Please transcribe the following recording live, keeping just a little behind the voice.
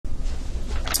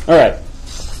All right.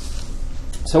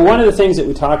 So one of the things that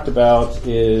we talked about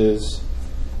is,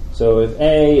 so if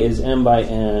A is m by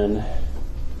n,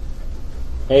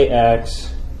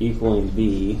 ax equaling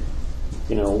b,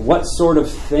 what sort of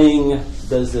thing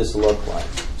does this look like?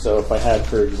 So if I had,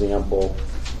 for example,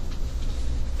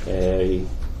 a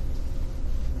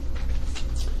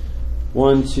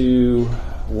 1, 2,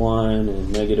 1,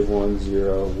 and negative 1,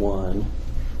 0, 1,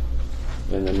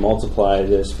 and then multiply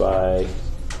this by,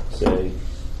 say,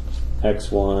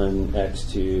 x1,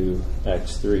 x2,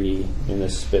 x3, and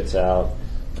this spits out.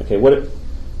 Okay,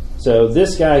 so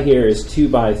this guy here is 2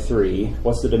 by 3.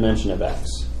 What's the dimension of x?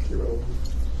 0.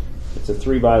 It's a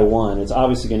 3 by 1. It's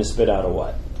obviously going to spit out a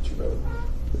what? 2 by 1.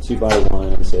 A 2 by 1,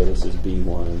 and say this is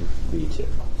b1, b2.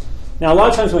 Now, a lot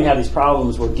of times when we have these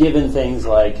problems, we're given things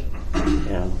like,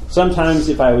 sometimes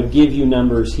if I would give you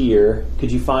numbers here,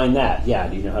 could you find that? Yeah,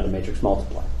 do you know how to matrix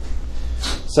multiply?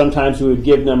 Sometimes we would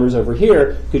give numbers over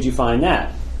here, could you find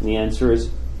that? And the answer is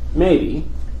maybe.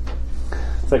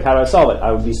 It's like, how do I solve it?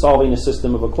 I would be solving a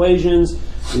system of equations.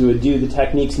 We would do the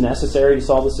techniques necessary to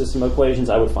solve the system of equations.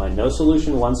 I would find no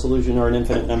solution, one solution, or an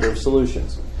infinite number of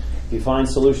solutions. If you find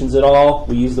solutions at all,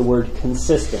 we use the word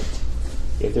consistent.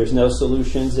 If there's no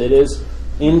solutions, it is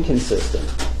inconsistent.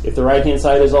 If the right-hand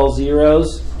side is all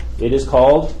zeros, it is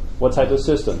called what type of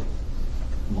system?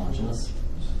 Homogeneous.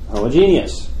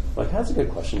 Homogeneous. Like, that's a good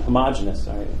question. Homogeneous.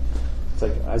 All right. It's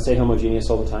like, I say homogeneous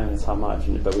all the time, and it's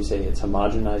homogeneous, but we say it's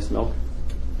homogenized milk.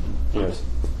 Anyways,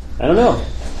 I don't know.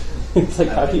 It's like,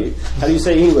 how do you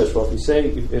say English? Well,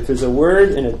 if there's a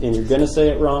word and you're going to say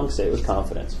it wrong, say it with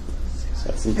confidence.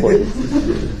 That's important.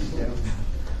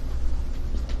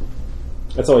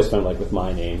 That's always fun, like with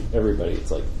my name. Everybody,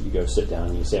 it's like you go sit down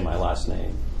and you say my last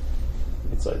name.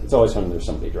 It's like, it's always fun when there's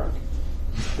somebody drunk.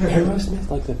 Aerosmith,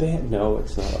 like the band? No,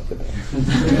 it's not like the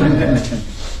band.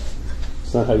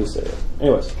 It's not how you say it.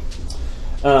 Anyways.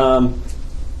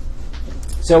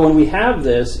 So when we have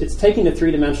this, it's taking a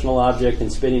three-dimensional object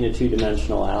and spitting a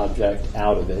two-dimensional object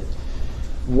out of it.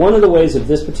 One of the ways of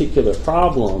this particular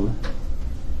problem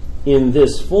in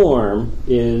this form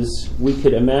is we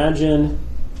could imagine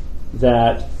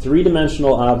that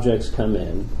three-dimensional objects come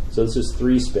in. So this is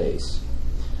 3 space.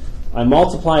 I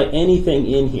multiply anything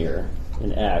in here,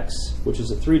 an x, which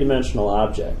is a three-dimensional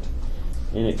object,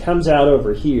 and it comes out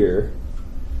over here,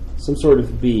 some sort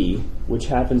of b, which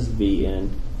happens to be in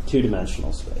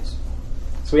two-dimensional space.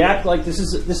 So we act like this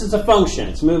is a function.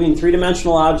 It's moving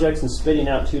three-dimensional objects and spitting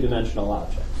out two-dimensional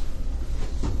objects.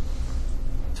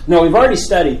 Now, we've already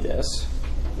studied this,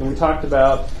 and we talked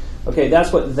about, okay,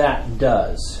 that's what that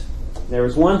does. There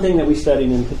was one thing that we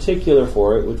studied in particular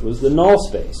for it, which was the null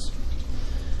space.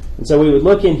 And so we would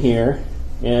look in here,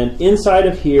 and inside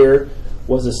of here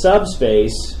was a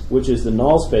subspace, which is the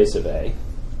null space of A,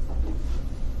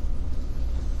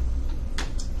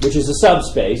 which is a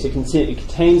subspace. It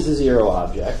contains the zero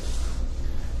object.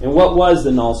 And what was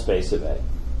the null space of A?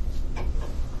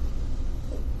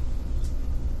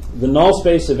 The null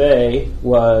space of A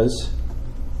was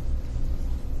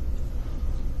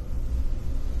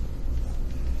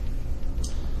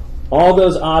all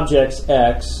those objects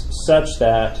X such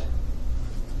that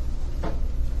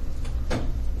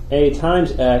A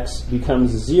times X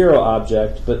becomes a zero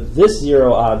object, but this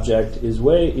zero object is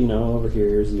way, over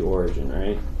here's the origin,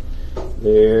 right?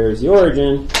 There's the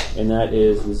origin, and that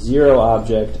is the zero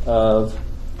object of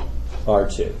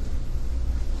R2.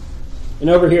 And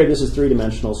over here, this is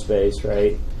three-dimensional space,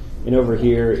 right? And over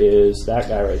here is, that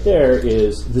guy right there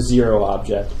is the zero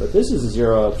object, but this is the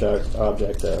zero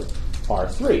object of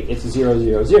R3. It's a 0,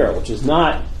 0, 0, which is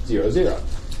not 0, 0.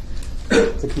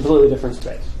 It's a completely different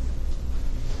space.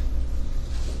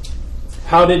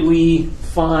 How did we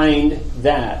find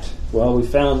that? Well, we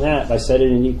found that by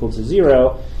setting it equal to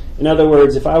 0. In other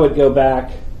words, if I would go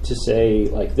back to, say,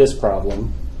 like this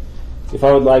problem, if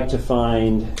I would like to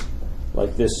find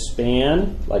like this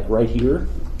span, like right here,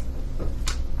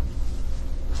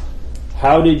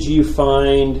 how did you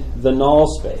find the null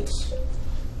space?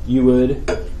 You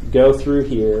would go through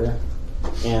here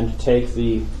and take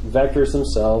the vectors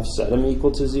themselves, set them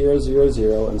equal to 0, 0,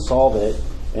 0, and solve it.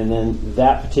 And then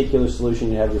that particular solution,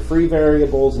 you have your free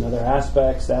variables and other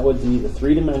aspects. That would be the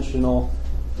three-dimensional,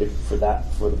 for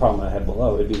the problem I had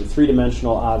below, it would be the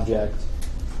three-dimensional object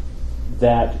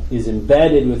that is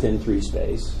embedded within 3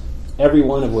 space, every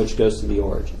one of which goes to the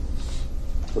origin.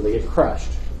 So they get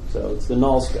crushed. So it's the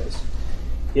null space.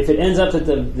 If it ends up that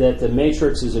the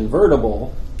matrix is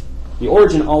invertible, the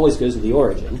origin always goes to the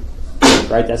origin,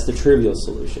 right? That's the trivial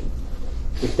solution.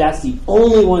 If that's the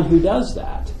only one who does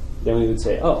that, then we would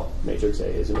say, oh, matrix A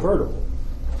is invertible.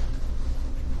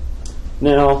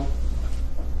 Now,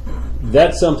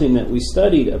 that's something that we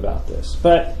studied about this.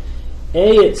 But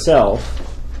A itself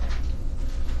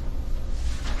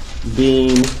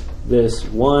being this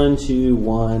 1, 2,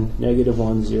 1, negative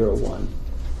 1, 0, 1.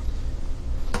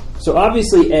 So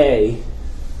obviously A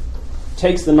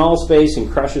takes the null space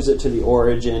and crushes it to the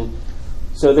origin.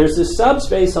 So there's this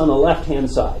subspace on the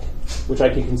left-hand side, which I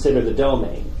can consider the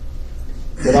domain,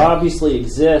 that obviously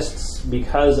exists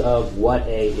because of what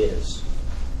A is.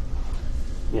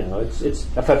 You know, it's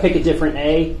if I pick a different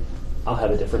A, I'll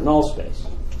have a different null space.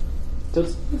 So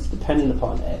it's dependent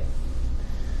upon A.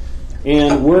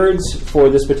 And words for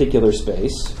this particular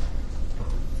space.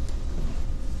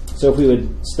 So if we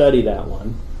would study that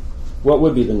one, what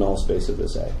would be the null space of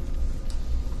this A?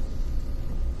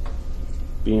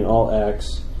 Being all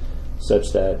x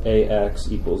such that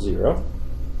AX equals 0.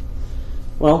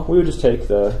 Well, we would just take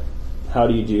the, how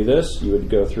do you do this? You would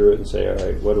go through it and say, all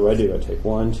right, what do? I take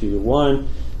 1, 2, 1,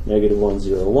 negative 1,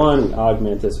 0, 1. We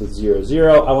augment this with 0,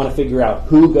 0. I want to figure out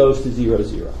who goes to 0,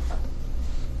 0.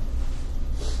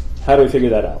 How do we figure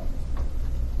that out?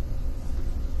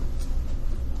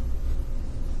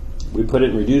 We put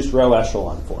it in reduced row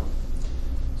echelon form.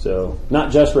 So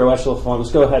not just row echelon form.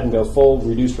 Let's go ahead and go full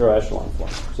reduced row echelon form.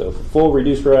 So full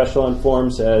reduced row echelon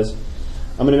form says,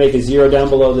 I'm going to make a 0 down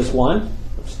below this 1.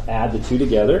 Just add the two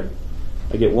together.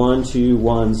 I get 1, 2,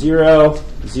 1, 0,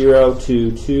 0,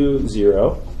 2, 2,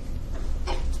 0.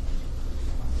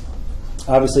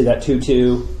 Obviously that 2,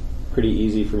 2, pretty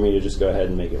easy for me to just go ahead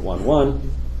and make it 1,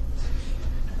 1.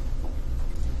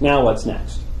 Now what's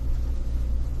next?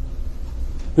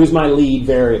 Who's my lead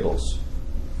variables?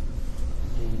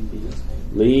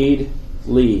 Lead,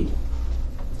 lead.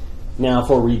 Now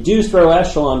for reduced row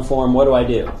echelon form, what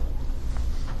do?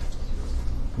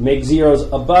 Make zeros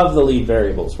above the lead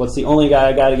variables. What's the only guy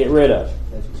I got to get rid of?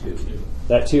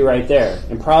 That 2 right there.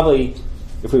 And probably,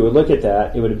 if we would look at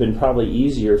that, it would have been probably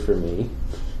easier for me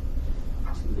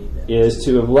is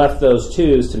to have left those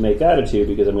 2's to make that a 2,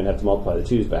 because I'm going to have to multiply the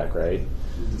 2's back, right?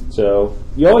 So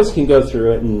you always can go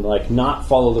through it and like not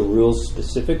follow the rules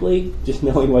specifically, just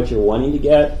knowing what you're wanting to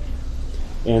get.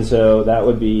 And so that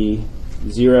would be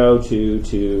 0, 2,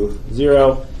 2,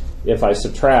 0. If I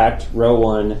subtract row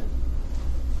 1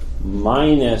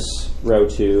 minus row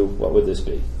 2, what would this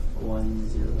be? 1,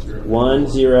 0. 1,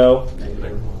 0,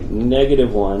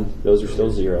 negative 1. Those are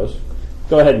still zeros.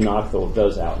 Go ahead and knock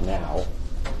those out now.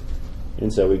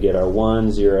 And so we get our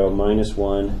 1, 0, minus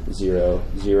 1, 0,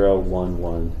 0, 1,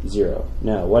 1, 0.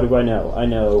 Now, what do I know? I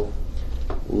know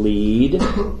lead,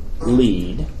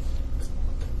 lead.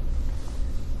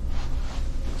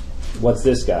 What's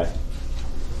this guy?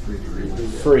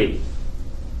 Free.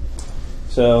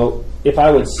 So if I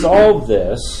would solve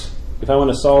this, if I want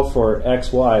to solve for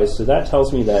x, y, so that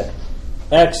tells me that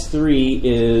x3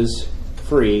 is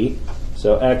free,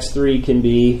 so x3 can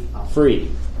be free.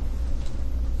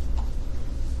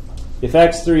 If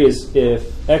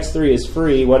x3 is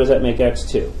free, what does that make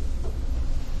x2?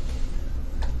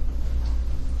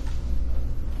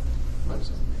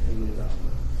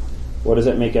 What does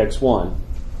that make x1?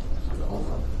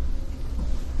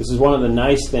 This is one of the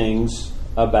nice things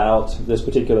about this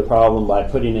particular problem. By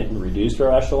putting it in reduced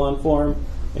row echelon form,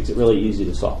 makes it really easy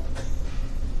to solve.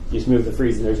 You just move the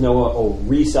frees, and there's no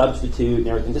resubstitute and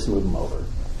everything. Just move them over.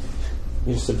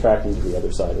 You just subtract them to the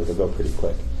other side, it'll go pretty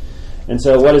quick. And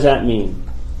so what does that mean?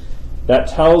 That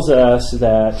tells us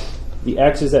that the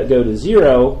x's that go to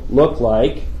 0 look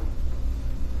like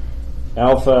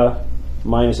alpha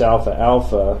minus alpha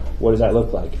alpha. What does that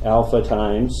look like? Alpha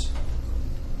times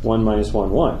 1 minus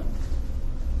 1, 1.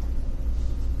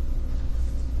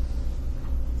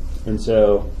 And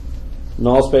so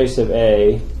null space of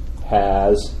A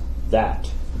has that.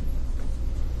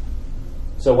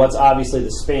 So what's obviously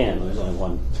the span? There's only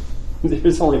one.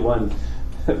 There's only one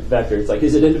vector. It's like,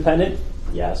 is it independent?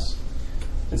 Yes.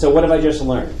 And so what have I just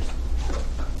learned?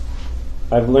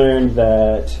 I've learned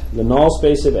that the null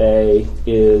space of A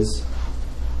is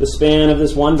the span of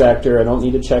this one vector. I don't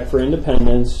need to check for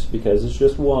independence because it's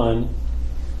just 1.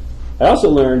 I also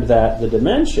learned that the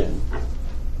dimension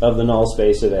of the null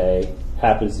space of A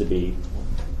happens to be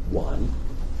 1.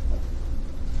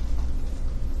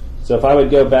 So if I would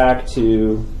go back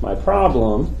to my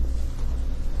problem,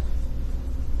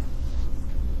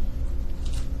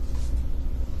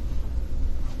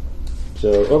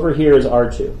 so over here is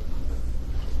R2.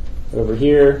 Over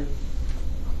here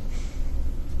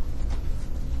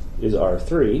is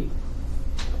R3.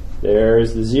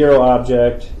 There's the 0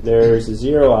 object. There's the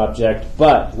 0 object.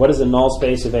 But what does the null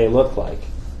space of A look like?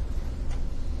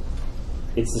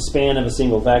 It's the span of a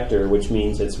single vector, which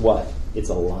means it's what? It's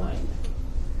a line.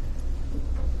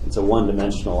 It's a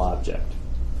one-dimensional object.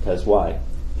 Because why?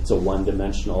 It's a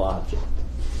one-dimensional object.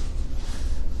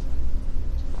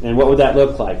 And what would that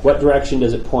look like? What direction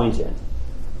does it point in?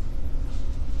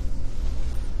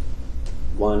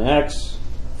 1x,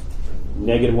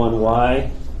 negative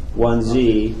 1y,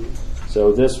 1z.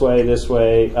 So this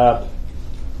way, up,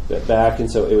 back, and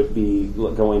so it would be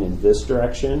going in this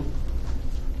direction.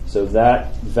 So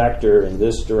that vector in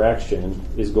this direction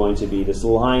is going to be this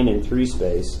line in 3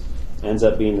 space, ends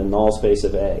up being the null space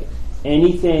of A.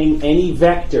 Any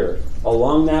vector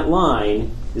along that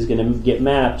line is going to get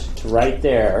mapped to right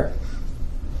there.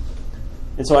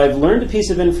 And so I've learned a piece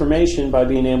of information by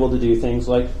being able to do things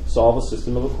like solve a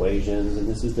system of equations, and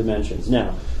this is dimensions.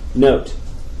 Now, note,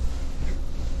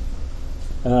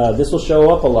 this will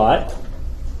show up a lot.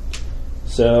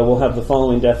 So we'll have the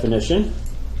following definition.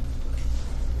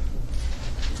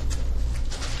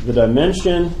 The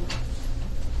dimension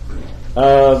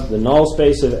of the null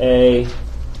space of A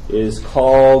is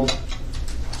called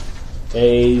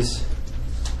A's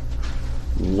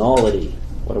nullity.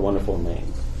 What a wonderful name.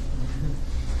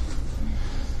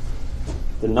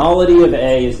 The nullity of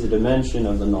A is the dimension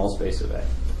of the null space of A.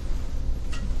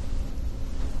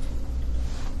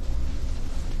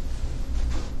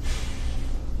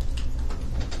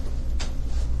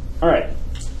 All right.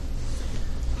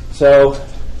 So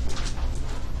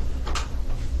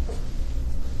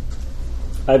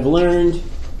I've learned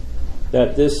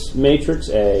that this matrix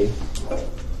A,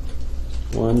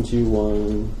 1, 2,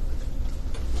 1,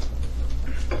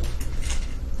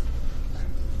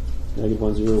 negative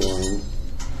 1, 0, 1,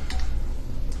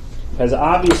 has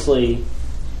obviously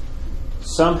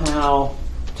somehow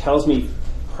tells me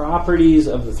properties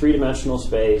of the three-dimensional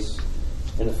space,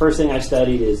 and the first thing I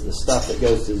studied is the stuff that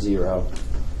goes to 0.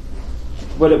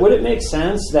 Would it make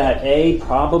sense that A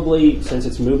probably, since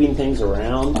it's moving things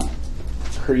around,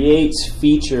 creates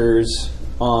features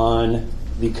on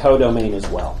the codomain as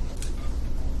well?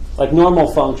 Like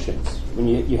normal functions, when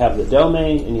you have the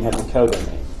domain and you have the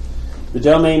codomain. The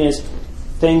domain is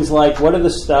things like, what are the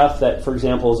stuff that, for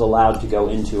example, is allowed to go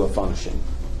into a function?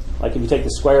 Like if you take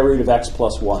the square root of x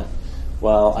plus 1.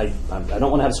 Well, I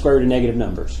don't want to have square root of negative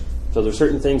numbers. So there are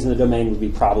certain things in the domain that would be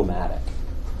problematic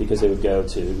because they would go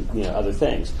to other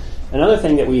things. Another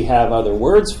thing that we have other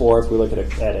words for, if we look at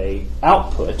a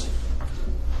output,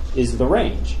 is the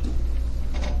range.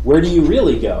 Where do you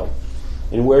really go?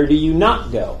 And where do you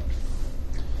not go?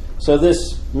 So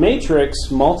this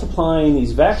matrix multiplying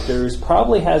these vectors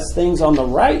probably has things on the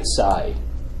right side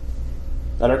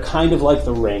that are kind of like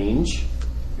the range.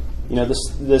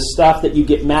 The stuff that you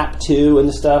get mapped to and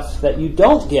the stuff that you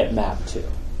don't get mapped to.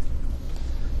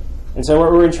 And so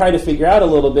what we're going to try to figure out a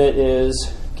little bit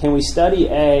is, can we study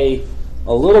A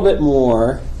a little bit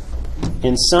more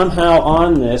and somehow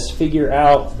on this figure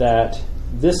out that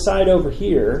this side over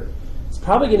here is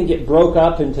probably going to get broke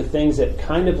up into things that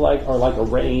kind of like are like a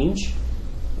range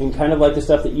and kind of like the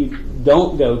stuff that you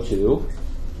don't go to,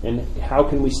 and how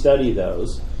can we study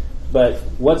those? But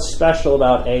what's special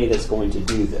about A that's going to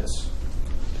do this?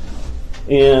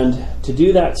 And to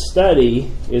do that study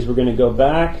is we're going to go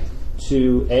back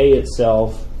to A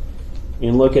itself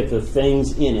and look at the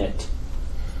things in it,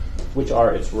 which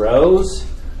are its rows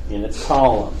and its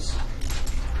columns.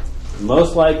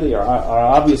 Most likely are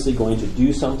obviously going to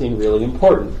do something really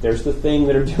important. There's the thing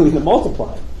that are doing the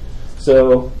multiplying.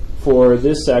 So for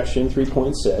this section,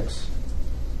 3.6,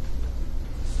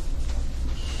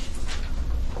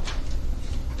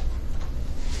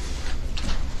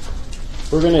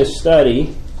 we're going to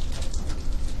study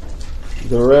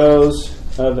the rows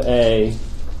of A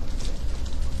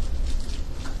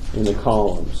and the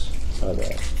columns of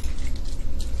A.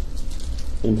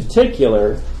 In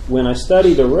particular, when I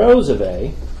study the rows of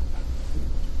A,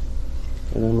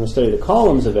 and I'm going to study the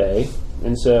columns of A,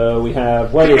 and so we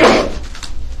have, what is A?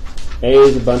 A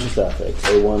is a bunch of stuff,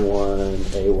 A11,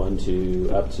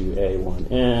 A12, up to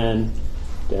A1n,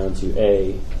 down to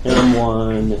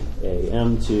AM1,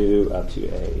 AM2, up to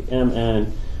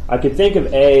AMN. I could think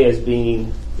of A as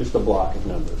being just a block of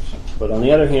numbers. But on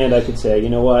the other hand, I could say, you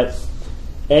know what?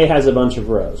 A has a bunch of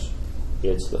rows.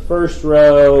 It's the first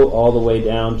row all the way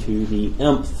down to the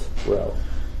nth row.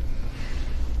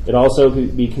 It also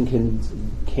can be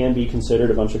considered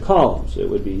a bunch of columns. It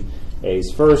would be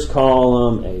A's first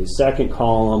column, A's second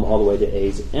column, all the way to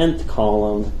A's nth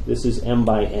column. This is m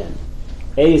by n.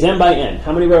 A is m by n.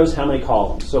 How many rows, how many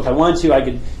columns? So if I wanted to, I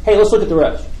could, hey, let's look at the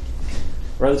rows.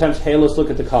 Or other times, hey, let's look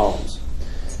at the columns.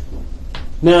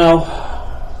 Now,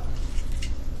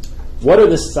 what are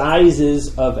the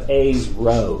sizes of A's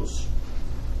rows?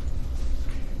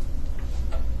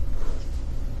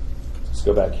 Let's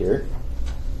go back here.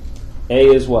 A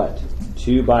is what?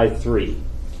 2 by 3.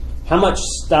 How much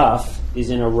stuff is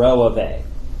in a row of A?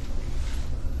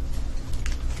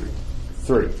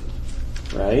 3,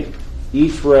 right?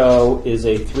 Each row is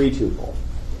a 3 tuple.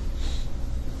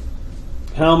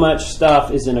 How much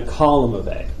stuff is in a column of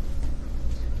A?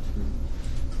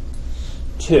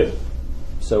 2.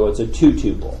 So it's a 2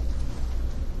 tuple.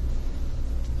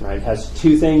 Right? It has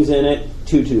 2 things in it,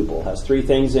 2 tuple. Has 3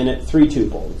 things in it, 3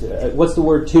 tuple. What's the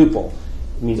word tuple?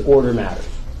 It means order matters.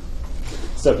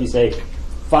 So if you say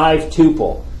 5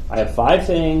 tuple, I have 5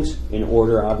 things, and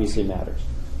order obviously matters.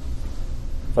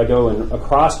 If I go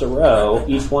across a row,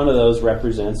 each one of those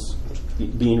represents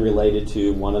being related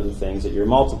to one of the things that you're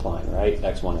multiplying, right?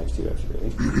 x1, x2,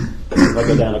 x3. If I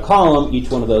go down a column,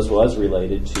 each one of those was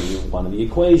related to one of the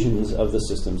equations of the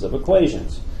systems of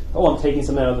equations. Oh, I'm taking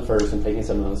something out of the first, I'm taking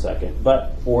something out of the second,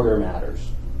 but order matters.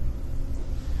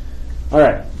 All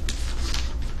right.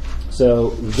 So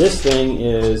this thing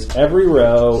is every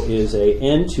row is a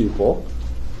n tuple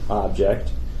object.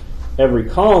 Every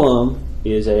column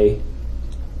is a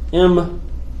m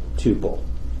tuple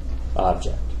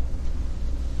object.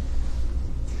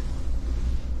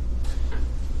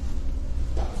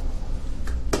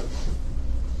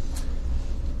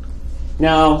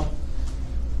 Now,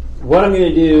 what I'm going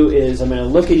to do is I'm going to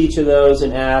look at each of those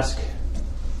and ask,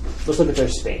 let's look at their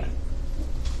span.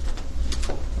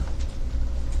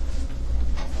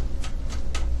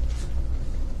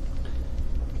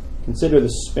 Consider the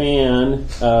span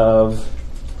of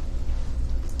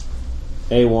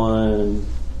A1,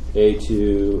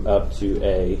 A2, up to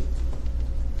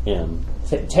AM.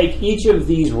 Take each of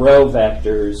these row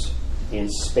vectors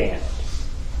and span it,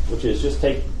 which is just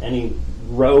take any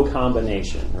row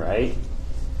combination, right?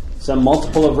 Some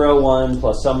multiple of row 1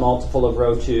 plus some multiple of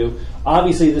row 2.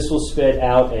 Obviously, this will spit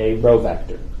out a row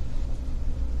vector.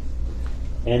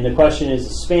 And the question is,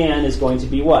 the span is going to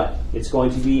be what? It's going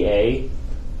to be a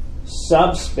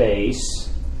subspace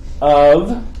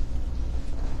of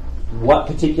what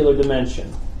particular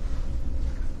dimension?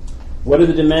 What are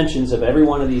the dimensions of every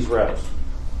one of these rows?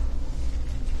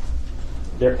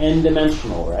 They're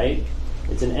n-dimensional, right?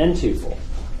 It's an n-tuple.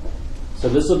 So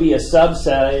this will be a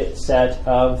subset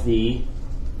of the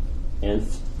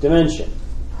nth dimension.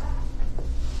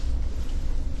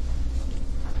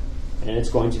 And it's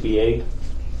going to be a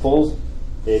full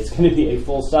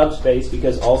subspace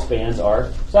because all spans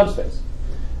are subspace.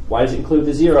 Why does it include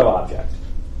the 0 object?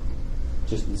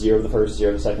 Just 0 the first,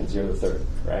 0 the second, 0 the third,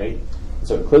 right?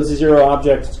 So it includes the 0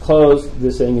 object, it's closed,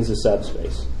 this thing is a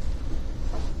subspace.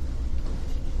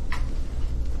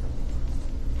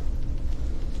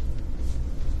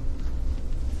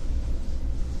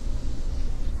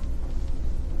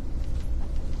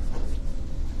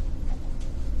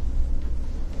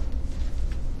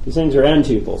 These things are n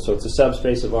tuples, so it's a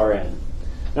subspace of Rn.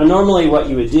 Now, normally what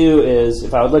you would do is,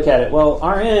 if I would look at it, well,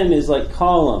 Rn is like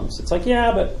columns. It's like,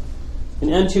 yeah, but an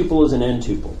n tuple is an n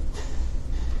tuple.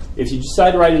 If you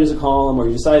decide to write it as a column or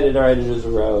you decide to write it as a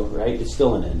row, right, it's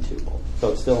still an n tuple.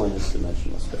 So it's still in its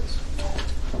dimensional space.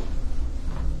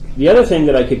 The other thing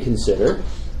that I could consider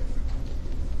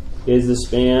is the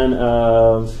span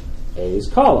of A's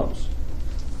columns.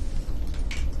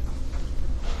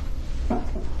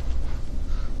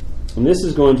 And this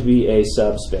is going to be a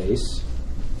subspace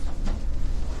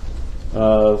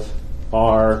of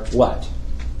R what?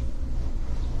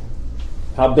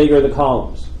 How big are the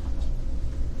columns?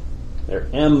 They're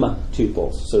M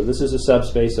tuples. So this is a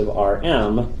subspace of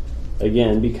Rm,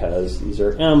 again, because these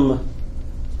are M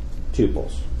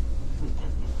tuples.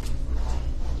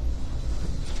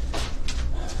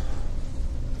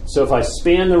 So if I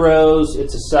span the rows,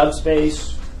 it's a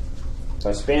subspace. If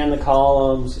I span the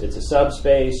columns, it's a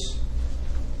subspace.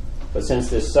 But since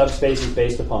this subspace is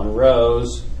based upon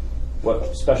rows,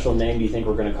 what special name do you think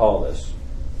we're going to call this?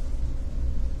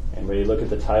 Anybody look at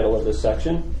the title of this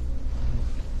section?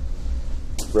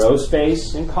 Row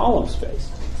space and column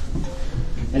space.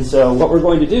 And so what we're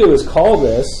going to do is call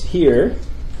this here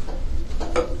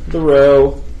the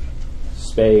row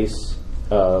space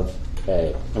of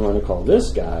A. I'm going to call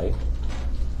this guy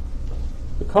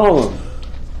the column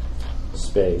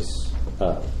space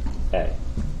of A.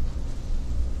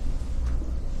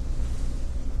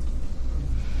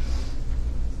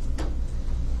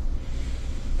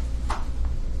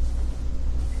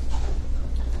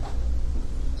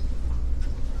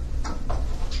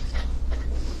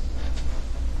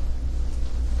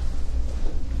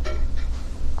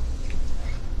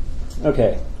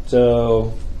 Okay,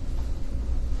 so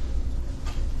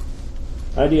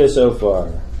idea so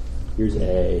far. Here's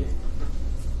A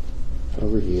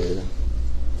over here.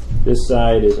 This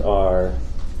side is R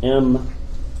M.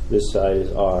 This side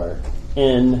is R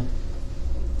N.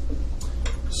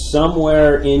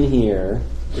 somewhere in here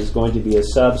is going to be a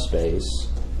subspace,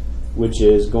 which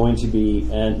is going to be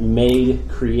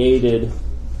created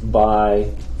by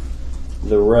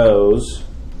the rows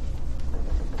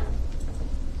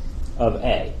of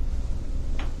A.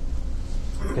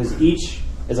 Because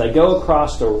as I go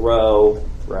across a row,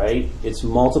 right, it's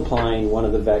multiplying one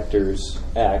of the vectors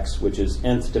x, which is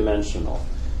nth dimensional.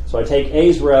 So I take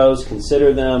A's rows,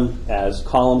 consider them as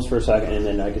columns for a second, and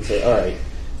then I can say, all right,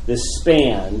 this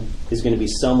span is going to be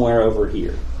somewhere over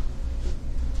here.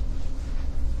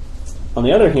 On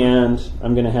the other hand,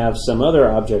 I'm going to have some other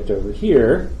object over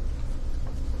here,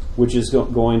 which is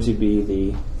going to be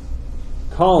the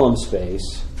column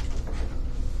space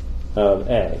of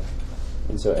A.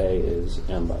 And so A is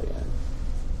m by n.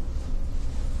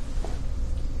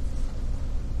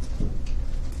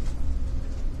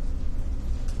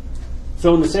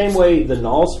 So in the same way, the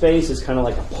null space is kind of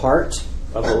like a part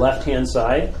of the left-hand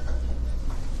side.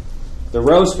 The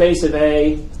row space of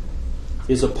A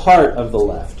is a part of the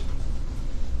left.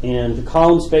 And the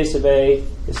column space of A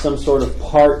is some sort of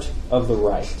part of the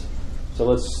right. So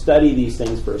let's study these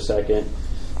things for a second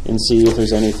and see if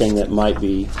there's anything that might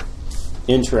be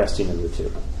interesting in the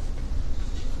two.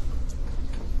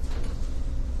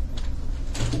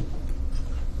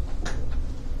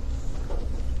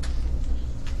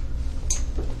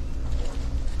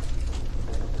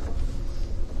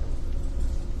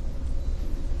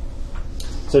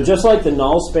 So just like the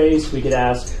null space, we could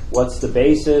ask, what's the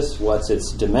basis? What's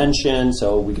its dimension?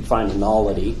 So we could find a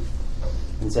nullity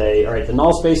and say, all right, the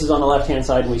null space is on the left-hand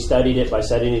side, and we studied it by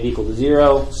setting it equal to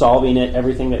 0, solving it,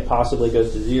 everything that possibly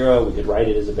goes to 0. We could write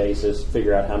it as a basis,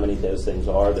 figure out how many of those things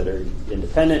are that are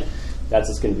independent. That's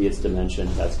just going to be its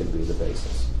dimension. That's going to be the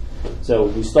basis. So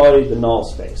we studied the null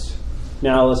space.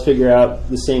 Now let's figure out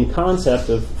the same concept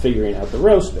of figuring out the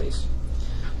row space.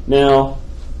 Now,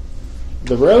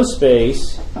 the row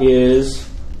space is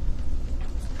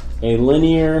a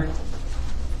linear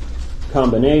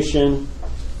combination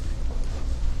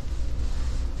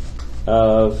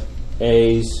of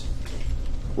A's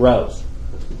rows.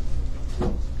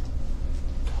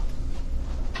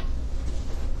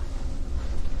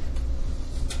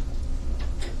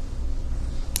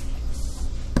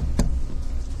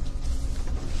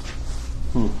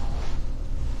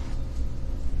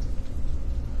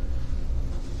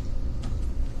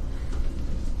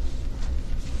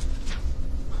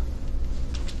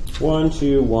 One,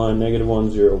 two, one, negative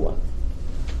 1, 0, 1.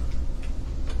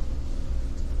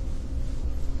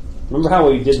 Remember how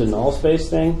we did the null space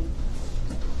thing?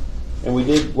 And we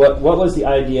did, what was the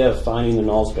idea of finding the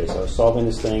null space? I was solving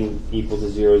this thing equal to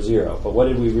 0, 0. But what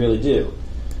did we really do?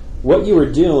 What you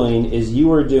were doing is you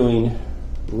were doing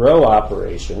row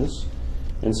operations.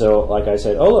 And so, like I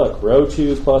said, oh look, row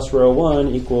 2 plus row 1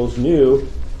 equals new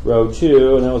row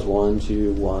 2. And that was 1,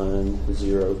 2, 1,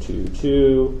 0, 2,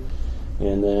 2.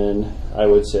 And then I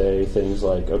would say things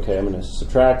like, okay, I'm going to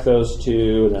subtract those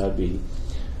two, and that would be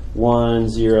 1,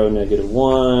 0, negative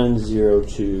 1, 0,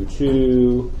 2,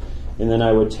 2. And then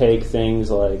I would take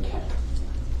things like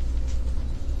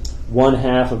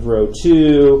 1/2 of row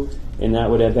 2, and that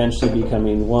would eventually be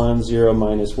becoming 1, 0,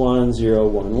 minus 1, 0,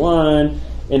 1, 1.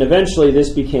 And eventually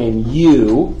this became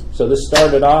U, so this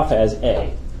started off as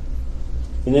A.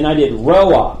 And then I did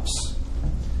row ops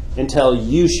until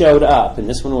U showed up, and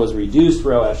this one was reduced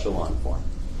row echelon form.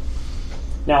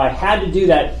 Now I had to do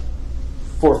that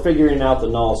for figuring out the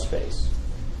null space,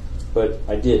 but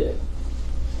I did it.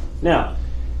 Now,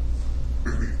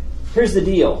 here's the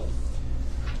deal.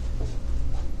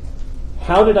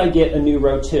 How did I get a new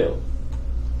row 2?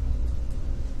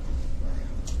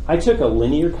 I took a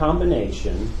linear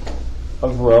combination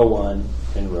of row 1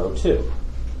 and row 2.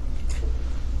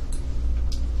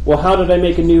 Well, how did I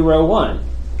make a new row 1?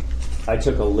 I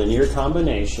took a linear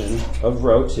combination of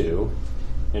row 2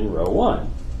 and row 1.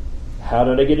 How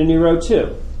did I get a new row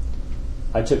 2?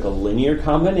 I took a linear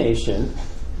combination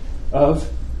of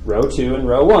row 2 and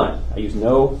row 1. I used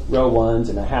no row 1s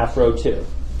and a half row 2.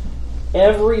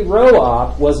 Every row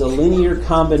op was a linear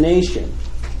combination.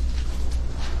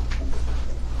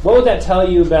 What would that tell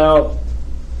you about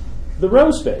the row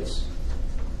space?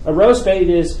 A row space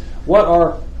is what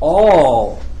are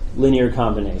all linear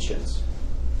combinations.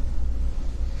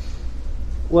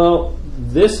 Well,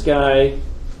 this guy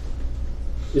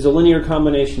is a linear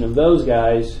combination of those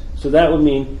guys, so that would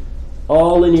mean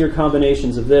all linear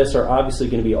combinations of this are obviously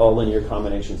going to be all linear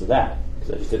combinations of that,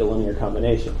 because I just did a linear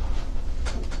combination.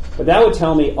 But that would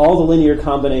tell me all the linear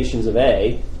combinations of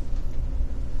A's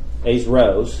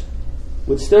rows,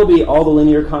 would still be all the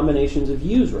linear combinations of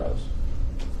U's rows.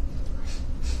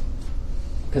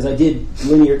 Because I did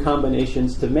linear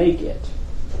combinations to make it.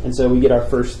 And so we get our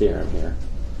first theorem here.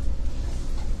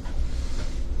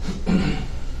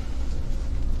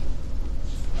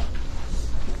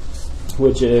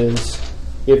 Which is,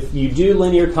 if you do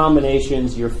linear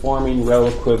combinations, you're forming row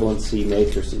equivalency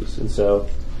matrices. And so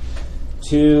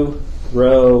 2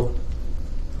 row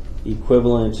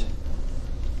equivalent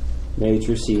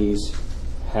matrices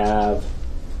have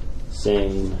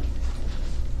same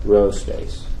row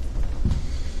space.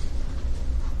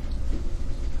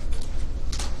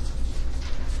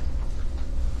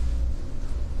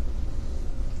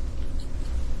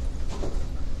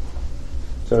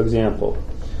 So example,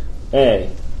 A,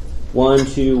 1,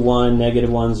 2, 1, negative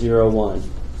 1, 0, 1.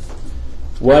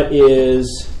 What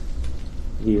is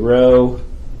the row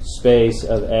space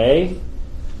of A?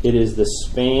 It is the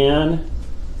span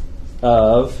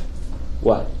of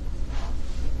what?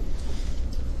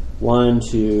 1,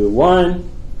 2,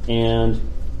 1, and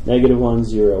negative 1,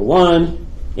 0, 1.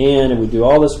 And we do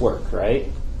all this work, right?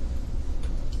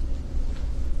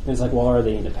 And it's like, well, are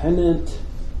they independent?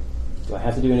 Do I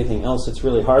have to do anything else that's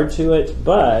really hard to it?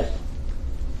 But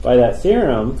by that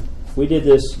theorem, if we did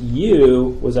this,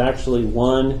 U was actually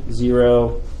 1,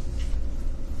 0,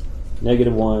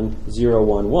 negative 1, 0,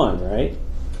 1, 1, right?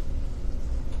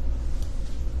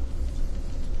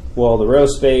 Well, the row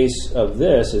space of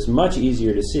this is much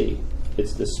easier to see.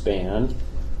 It's the span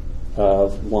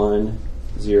of 1,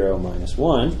 0, minus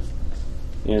 1,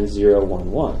 and 0,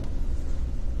 1, 1.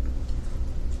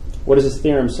 What does this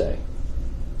theorem say?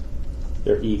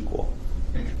 They're equal.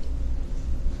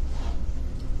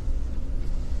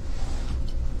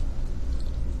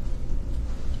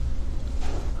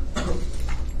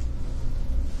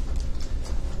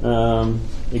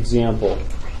 Example,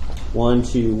 1,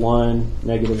 2, 1,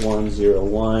 negative 1, 0,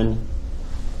 1,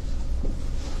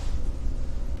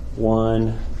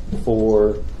 1,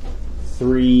 4,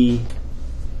 3,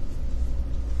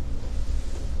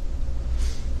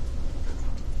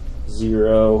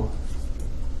 0,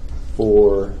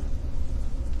 4,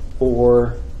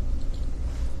 4.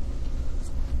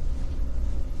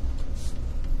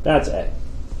 That's A.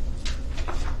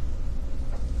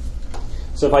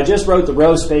 So if I just wrote the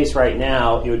row space right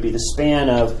now, it would be the span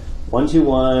of 1, 2,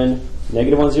 1,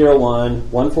 negative 1, 0,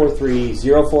 1, 1, 4, 3,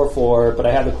 0, 4, 4. But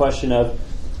I have the question of,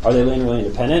 are they linearly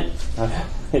independent?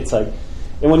 It's like,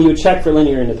 and when you would check for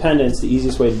linear independence, the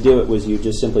easiest way to do it was you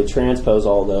just simply transpose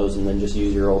all those and then just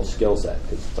use your old skill set.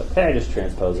 It's like, hey, I just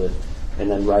transpose it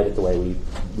and then write it the way we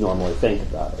normally think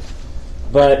about it.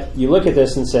 But you look at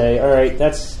this and say, all right,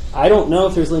 I don't know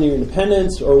if there's linear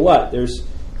independence or what. There's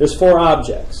 4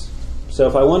 objects. So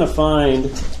if I want to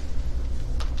find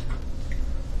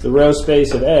the row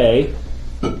space of A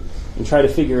and try to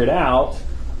figure it out,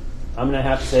 I'm going to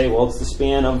have to say, well, it's the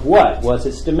span of what? What's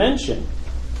its dimension?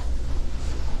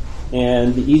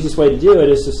 And the easiest way to do it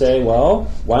is to say,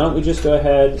 well, why don't we just go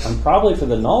ahead, I'm probably for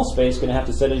the null space going to have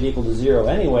to set it equal to 0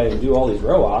 anyway and do all these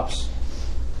row ops.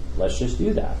 Let's just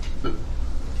do that.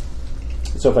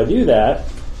 So if I do that,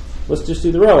 let's just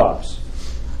do the row ops.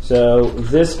 So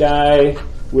this guy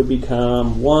would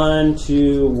become 1,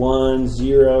 2, 1,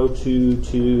 0, 2,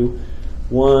 2,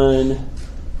 1,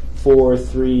 4,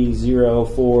 3, 0,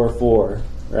 4, 4,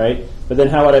 right? But then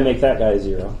how would I make that guy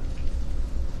 0?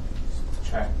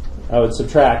 Subtract. I would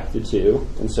subtract the 2.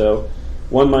 And so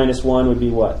 1 minus 1 would be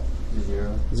what?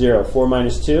 0. 0. 4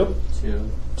 minus 2?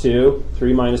 2. 2.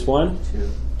 3 minus 1? 2.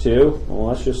 2. Well,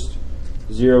 that's just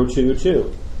 0, 2,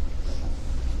 2.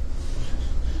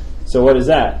 So what is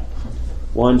that?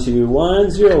 1, 2,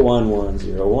 1, 0, 1, 1,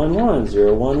 0, 1, 1,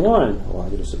 0, 1, 1. Well, I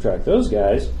can just subtract those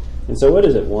guys. And so what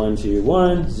is it? 1, 2,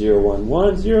 1, 0, 1,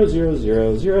 1, 0, 0,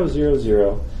 0, 0, 0,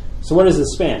 0. So what is the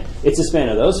span? It's the span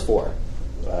of those 4.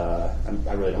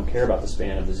 I really don't care about the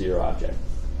span of the 0 object.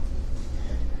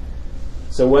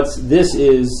 So this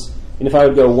is, and if I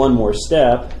would go one more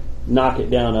step, knock it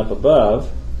down up above,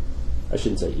 I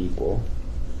shouldn't say equal,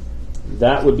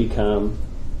 that would become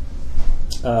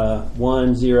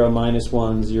 1, 0, minus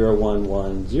 1, 0, 1,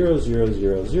 1, 0, 0,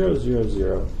 0, 0, 0,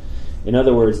 0. In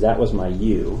other words, that was my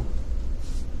U.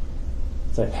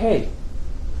 It's like, hey,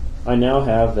 I now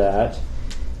have that.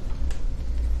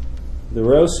 The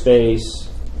row space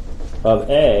of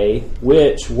A,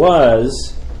 which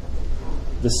was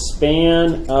the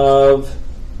span of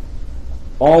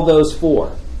all those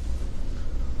 4.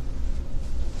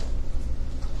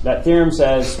 That theorem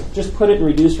says, just put it in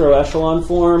reduced row echelon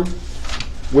form.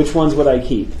 Which ones would I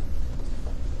keep?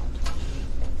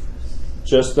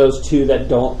 Just those 2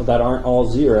 that aren't all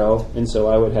 0, and so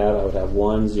I would have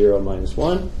 1, 0, minus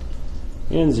 1,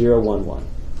 and 0, 1, 1.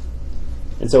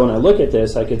 And so when I look at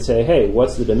this, I could say, hey,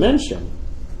 what's the dimension?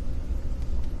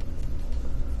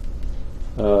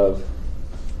 of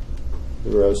the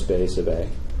row space of A.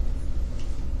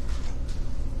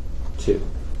 2.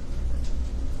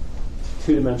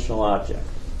 Two-dimensional object.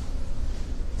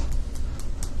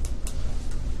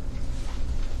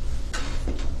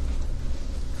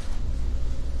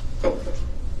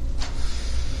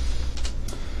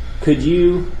 Could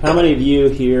you, how many of you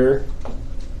here,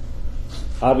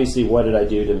 obviously what did I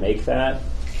do to make that?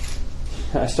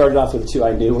 I started off with 2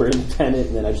 I knew were independent,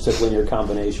 and then I just took linear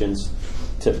combinations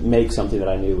to make something that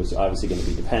I knew was obviously going to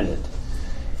be dependent.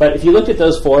 But if you looked at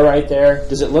those 4 right there,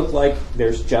 does it look like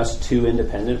there's just 2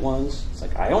 independent ones? It's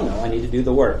like, I don't know, I need to do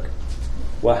the work.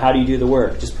 Well, how do you do the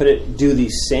work? Just do the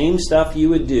same stuff you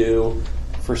would do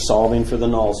for solving for the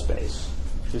null space.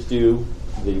 Just do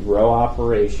the row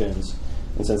operations.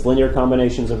 And since linear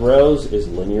combinations of rows is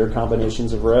linear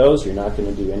combinations of rows, you're not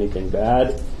going to do anything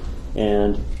bad.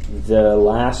 And the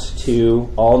last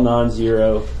 2, all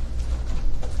non-zero,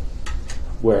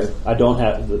 where I don't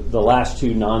have the last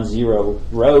 2 non-zero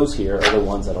rows here are the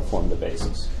ones that will form the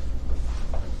basis.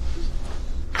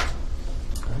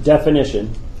 Definition.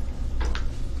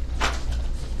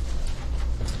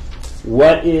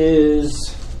 What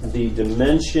is the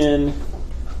dimension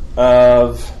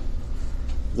of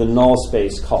the null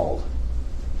space called?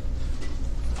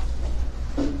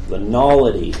 The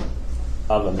nullity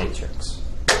of a matrix.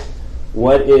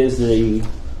 What is the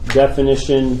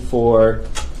definition for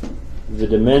the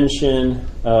dimension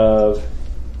of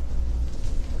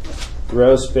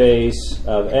row space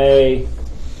of A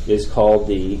is called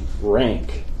the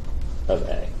rank of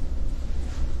A.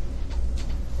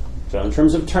 So in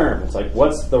terms of term, it's like,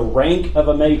 what's the rank of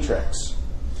a matrix?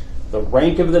 The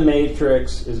rank of the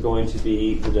matrix is going to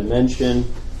be the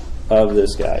dimension of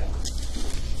this guy.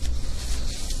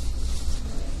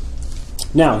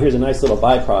 Now, here's a nice little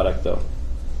byproduct, though.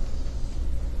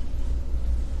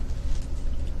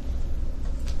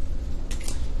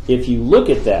 If you look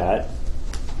at that,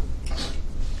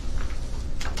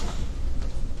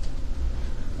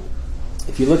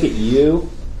 if you look at U,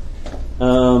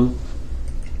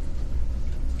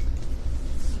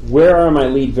 where are my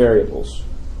lead variables?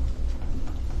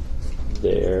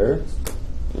 There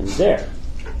and there.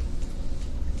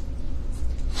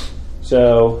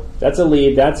 So that's a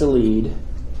lead, that's a lead.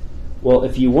 Well,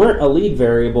 if you weren't a lead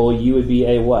variable, you would be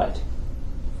a what?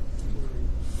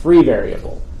 Free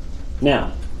variable.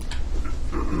 Now,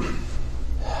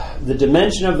 the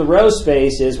dimension of the row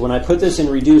space is, when I put this in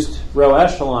reduced row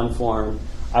echelon form,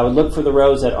 I would look for the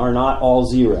rows that are not all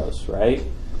zeros, right?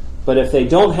 But if they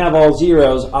don't have all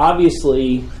zeros,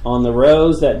 obviously on the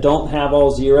rows that don't have all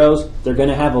zeros, they're going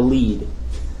to have a lead.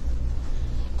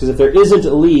 Because if there isn't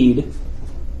a lead,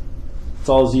 it's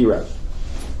all zeros.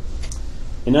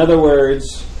 In other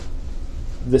words,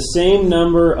 the same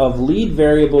number of lead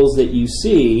variables that you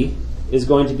see is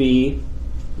going to be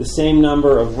the same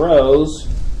number of rows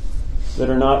that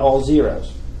are not all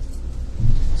zeros.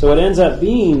 So it ends up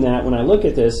being that when I look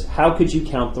at this, how could you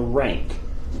count the rank?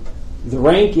 The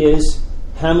rank is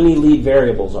how many lead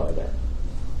variables are there.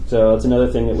 So that's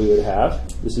another thing that we would have.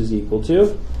 This is equal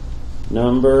to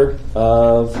number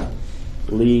of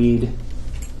lead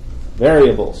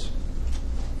variables.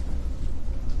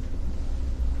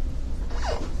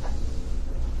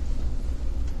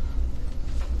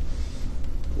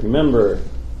 Remember,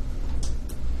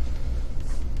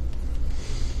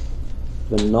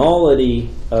 the nullity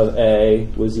of A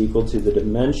was equal to the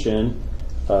dimension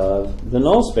of the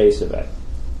null space of A.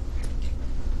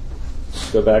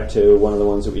 Let's go back to one of the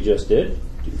ones that we just did.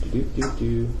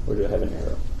 Where do I have an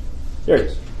arrow? There it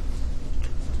is.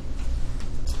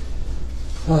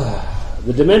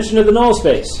 The dimension of the null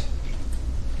space.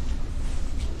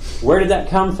 Where did that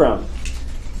come from?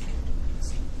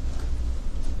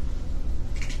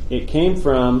 It came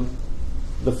from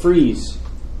the freeze.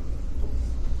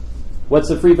 What's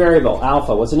the free variable?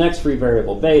 Alpha. What's the next free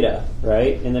variable? Beta,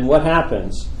 right? And then what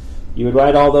happens? You would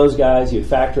write all those guys, you'd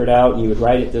factor it out, and you would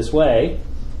write it this way.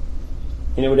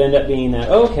 And it would end up being that,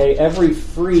 okay, every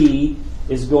free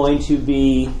is going to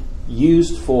be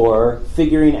used for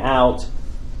figuring out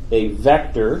a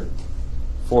vector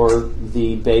for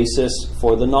the basis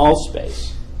for the null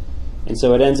space. And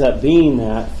so it ends up being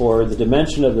that for the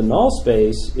dimension of the null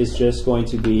space is just going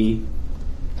to be,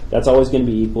 that's always going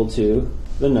to be equal to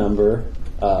the number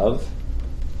of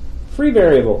free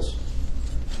variables.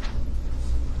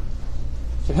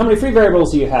 So how many free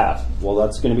variables do you have? Well,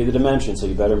 that's going to be the dimension, so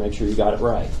you better make sure you got it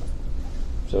right.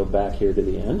 So back here to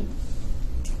the end.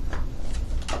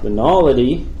 The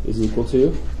nullity is equal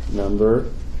to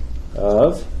number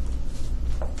of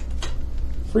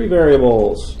free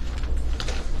variables.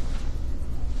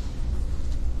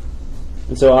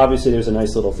 And so obviously there's a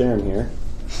nice little theorem here.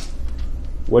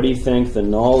 What do you think the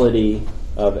nullity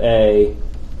of A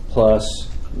plus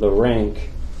the rank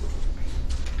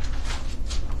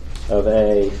of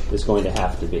A is going to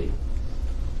have to be?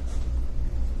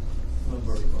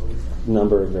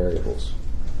 Number of variables.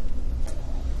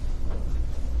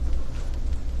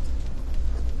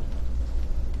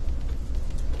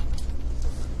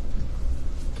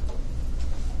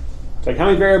 Like, how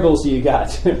many variables do you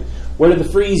got? What are the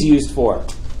frees used for?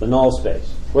 The null space.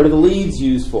 What are the leads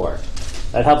used for?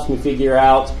 That helps me figure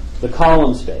out the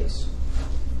column space.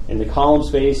 In the column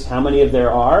space, how many of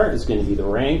there are is going to be the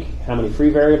rank. How many free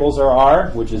variables there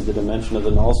are, which is the dimension of the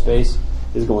null space,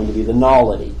 is going to be the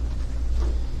nullity.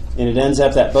 And it ends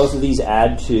up that both of these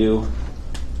add to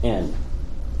n.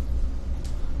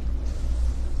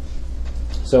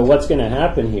 So what's going to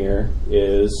happen here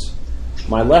is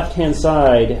my left-hand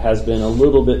side has been a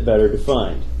little bit better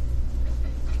defined.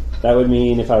 That would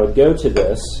mean if I would go to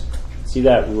this, see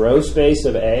that row space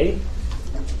of A?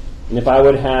 And if I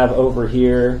would have over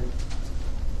here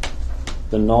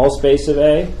the null space of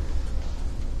A,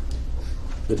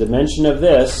 the dimension of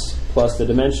this plus the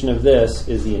dimension of this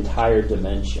is the entire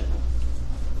dimension.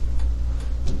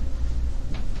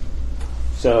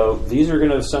 So these are going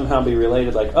to somehow be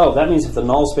related, like, oh, that means if the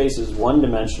null space is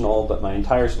one-dimensional, but my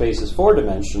entire space is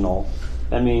four-dimensional,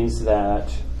 that means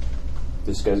that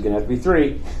this guy's going to have to be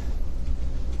three.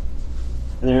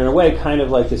 And they're in a way kind of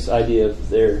like this idea of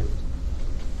they're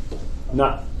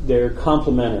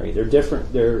complementary. They're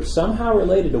different. They're somehow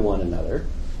related to one another,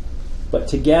 but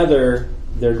together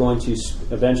they're going to,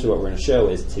 eventually what we're going to show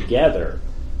is together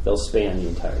they'll span the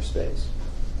entire space.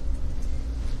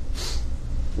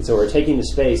 And so we're taking the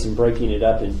space and breaking it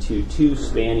up into two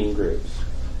spanning groups,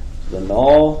 the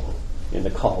null and the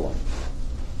column.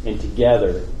 And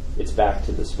together, it's back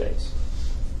to the space.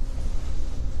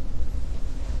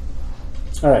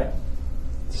 All right.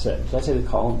 So, did I say the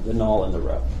column, the null, and the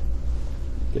row?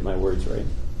 Get my words right.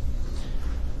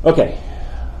 Okay.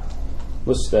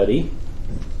 Let's study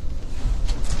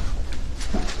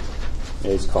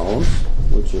A's columns,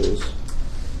 which is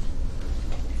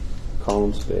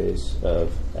column space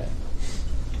of A.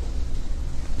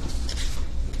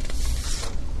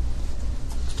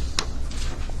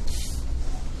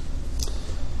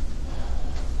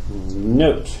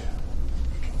 Note,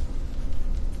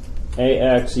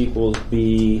 AX equals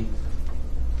B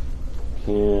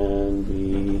can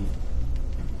be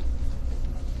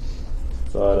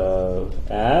thought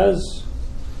of as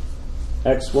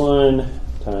x1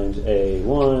 times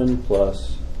A1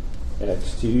 plus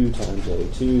x2 times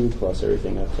A2 plus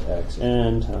everything up to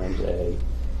xn times A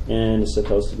n is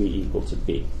supposed to be equal to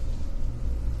B.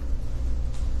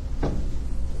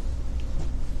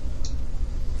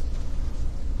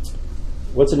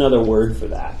 What's another word for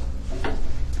that?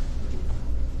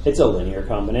 It's a linear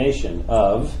combination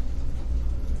of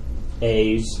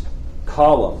A's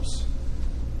columns.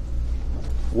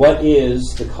 What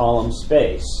is the column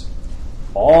space?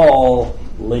 All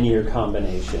linear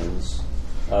combinations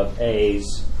of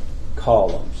A's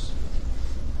columns.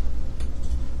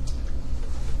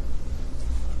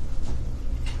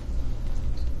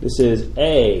 This is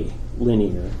a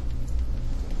linear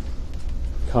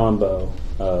combo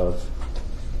of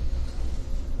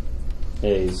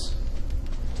A's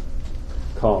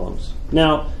columns.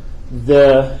 Now,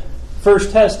 the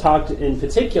first test talked in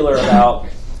particular about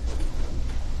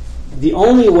the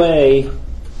only way,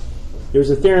 there's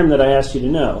a theorem that I asked you to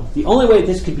know, the only way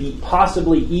this could be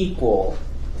possibly equal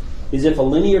is if a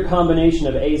linear combination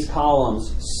of A's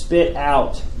columns spit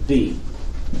out B.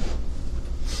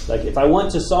 Like if I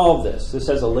want to solve this, this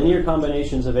says a linear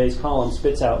combinations of A's columns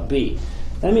spits out B.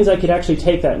 That means I could actually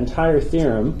take that entire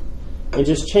theorem and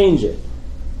just change it.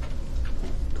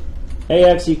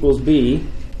 AX equals B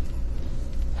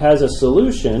has a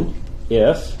solution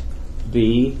if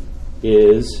B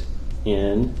is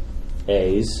in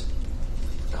A's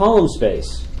column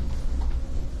space.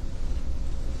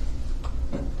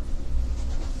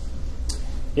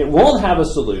 It won't have a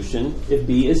solution if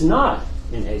B is not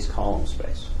in A's column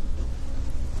space.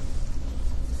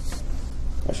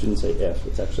 I shouldn't say if,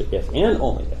 it's actually if and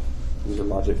only if. These are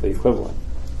logically equivalent.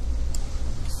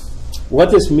 What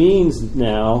this means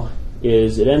now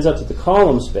is it ends up to the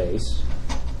column space.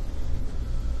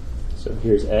 So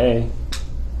here's A,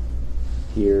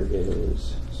 here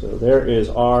is, so there is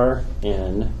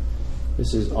Rn,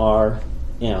 this is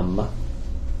Rm.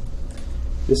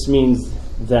 This means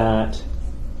that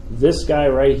this guy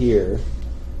right here,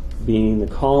 being the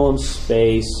column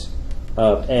space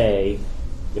of A,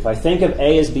 if I think of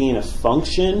A as being a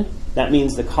function, that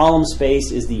means the column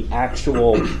space is the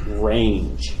actual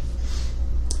range.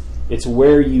 It's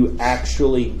where you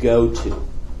actually go to.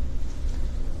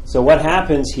 So what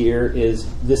happens here is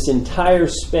this entire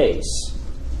space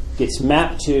gets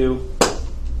mapped to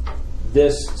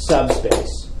this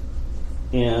subspace.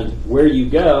 And where you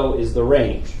go is the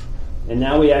range. And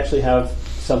now we actually have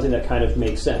something that kind of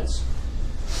makes sense.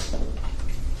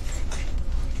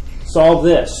 Solve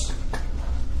this.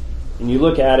 And you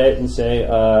look at it and say,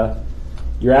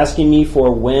 you're asking me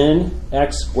for when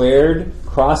x squared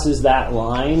crosses that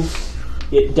line.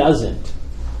 It doesn't.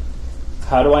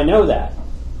 How do I know that?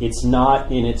 It's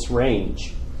not in its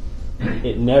range.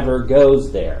 It never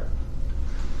goes there.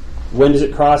 When does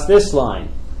it cross this line?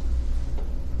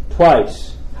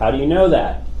 Twice. How do you know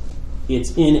that?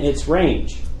 It's in its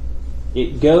range.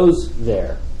 It goes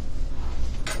there.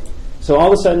 So all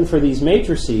of a sudden for these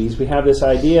matrices, we have this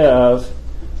idea of,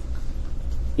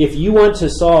 if you want to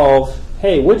solve,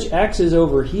 hey, which x is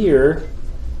over here,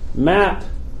 map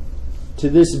to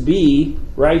this b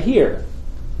right here.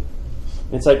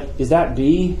 It's like, is that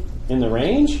b in the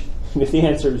range? And if the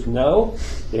answer is no,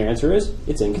 the answer is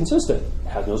it's inconsistent. It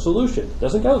has no solution. It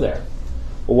doesn't go there.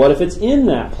 Well, what if it's in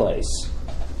that place?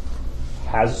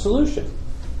 Has a solution.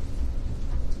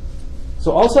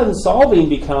 So all of a sudden solving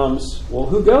becomes, well,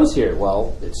 who goes here?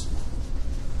 Well, it's...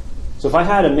 So if I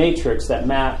had a matrix that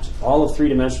mapped all of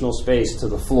three-dimensional space to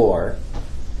the floor,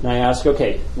 and I ask,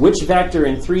 okay, which vector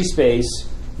in 3 space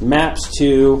maps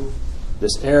to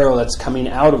this arrow that's coming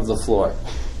out of the floor?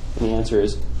 And the answer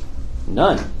is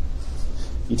none.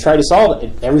 You try to solve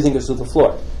it, everything goes to the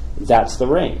floor. That's the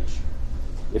range.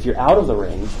 If you're out of the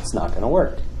range, it's not going to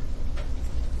work.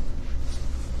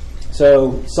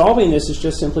 So solving this is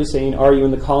just simply saying, are you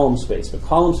in the column space? But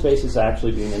column space is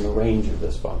actually being in the range of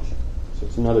this function. So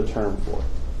it's another term for it.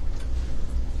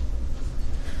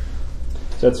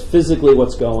 So that's physically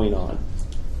what's going on.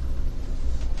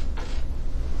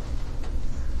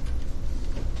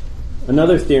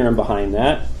 Another theorem behind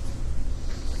that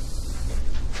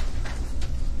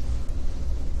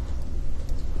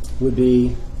would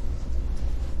be,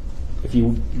 if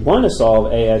you want to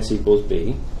solve ax equals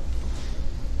b,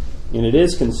 and it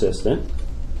is consistent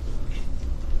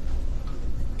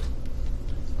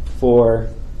for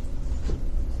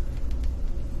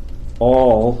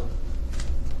all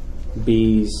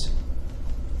b's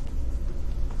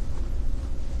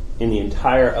in the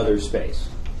entire other space.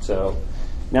 So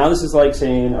now this is like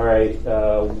saying, all right,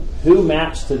 who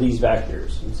maps to these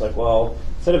vectors? It's like, well,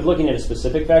 instead of looking at a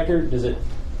specific vector,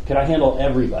 can I handle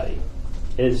everybody?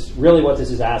 Is really what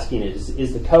this is asking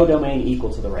is the codomain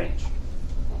equal to the range?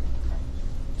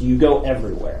 Do you go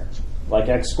everywhere? Like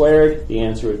x squared, the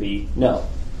answer would be no.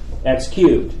 X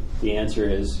cubed, the answer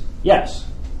is yes.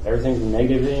 Everything from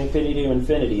negative infinity to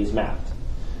infinity is mapped.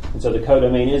 And so the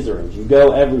codomain is the range. You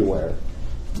go everywhere.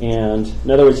 And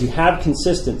in other words, you have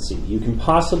consistency. You can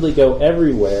possibly go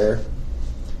everywhere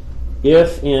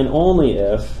if and only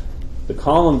if the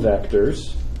column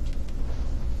vectors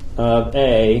of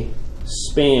A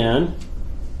span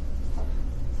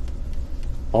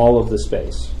all of the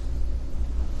space.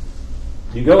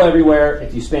 You go everywhere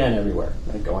if you span everywhere.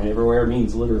 Right? Going everywhere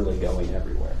means literally going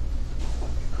everywhere.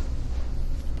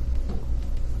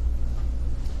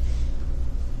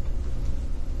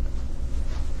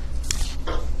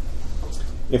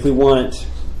 If we want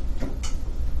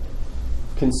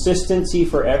consistency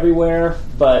for everywhere,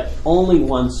 but only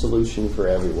one solution for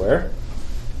everywhere,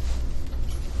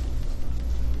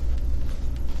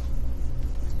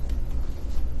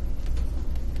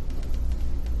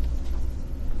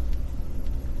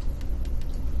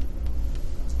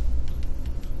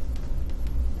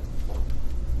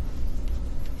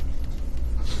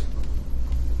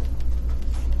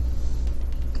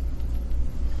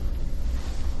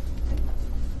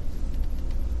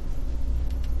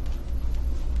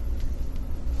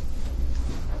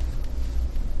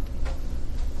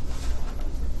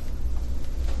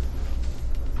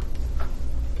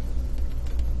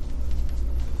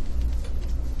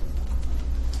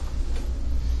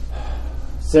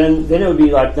 then it would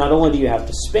be like, not only do you have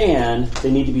to span,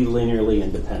 they need to be linearly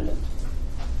independent.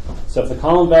 So if the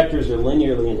column vectors are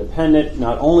linearly independent,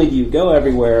 not only do you go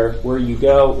everywhere, where you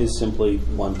go is simply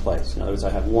one place. In other words,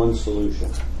 I have one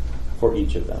solution for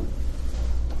each of them.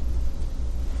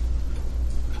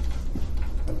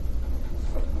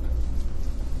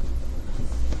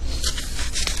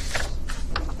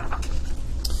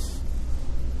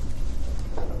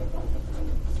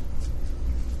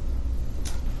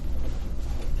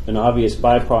 An obvious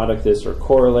byproduct of this, or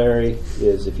corollary,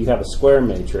 is if you have a square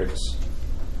matrix,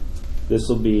 this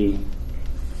will be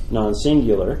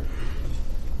non-singular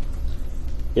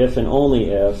if and only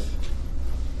if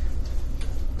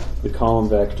the column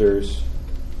vectors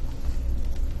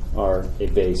are a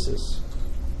basis.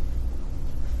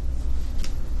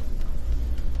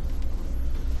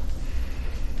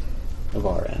 Of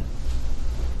Rn.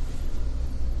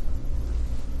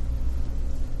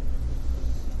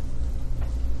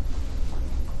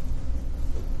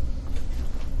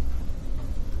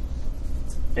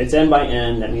 It's n by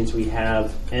n. That means we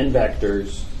have n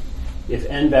vectors. If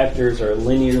n vectors are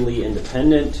linearly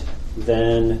independent,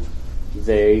 then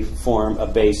they form a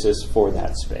basis for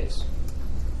that space.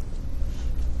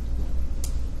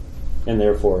 And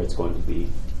therefore, it's going to be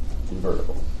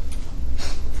invertible.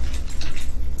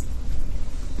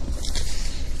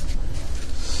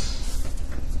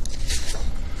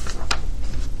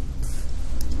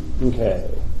 Okay.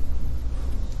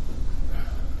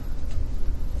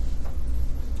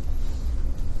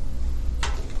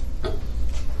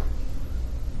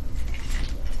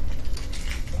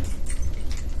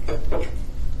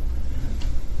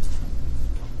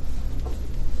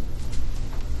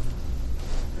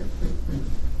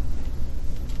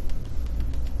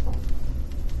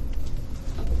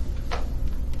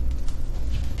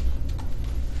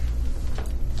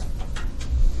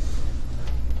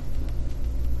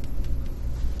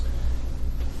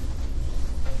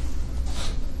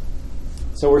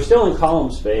 So we're still in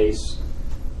column space,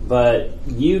 but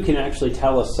U can actually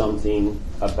tell us something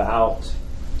about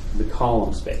the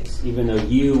column space, even though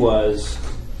U was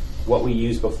what we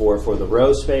used before for the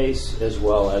row space as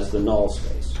well as the null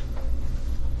space.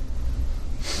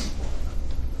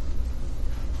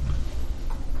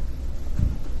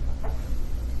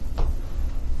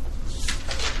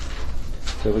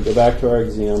 So if we go back to our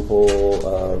example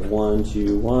of 1,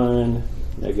 2, 1,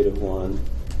 negative 1,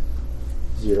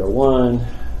 0, 1,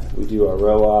 we do our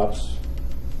row ops.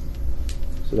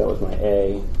 So that was my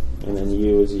A, and then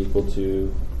U is equal to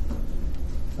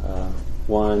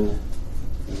 1,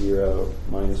 0,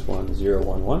 minus 1, 0,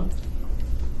 1, 1.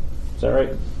 Is that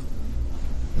right?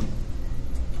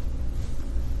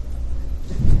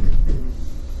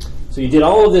 So you did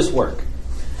all of this work.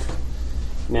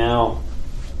 Now,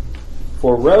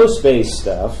 for row space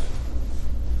stuff,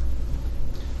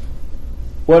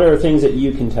 what are things that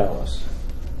you can tell us?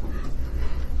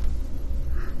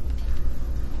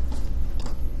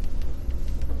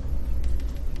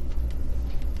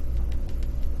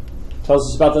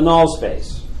 Tells us about the null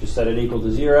space. Just set it equal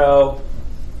to 0,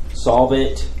 solve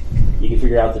it. You can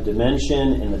figure out the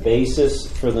dimension and the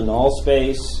basis for the null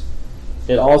space.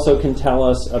 It also can tell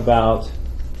us about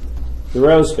the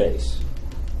row space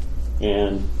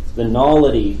and the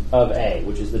nullity of A,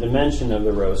 which is the dimension of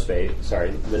the row space.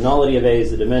 Sorry, the nullity of A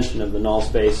is the dimension of the null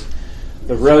space.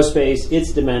 The row space,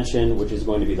 its dimension, which is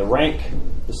going to be the rank.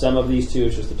 The sum of these two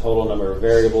is just the total number of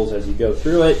variables as you go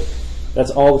through it.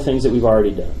 That's all the things that we've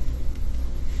already done.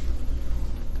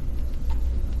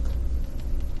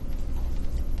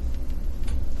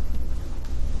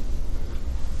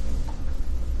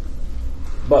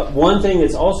 But one thing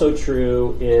that's also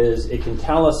true is it can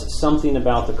tell us something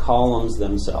about the columns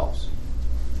themselves.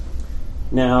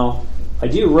 Now, I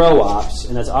do row ops,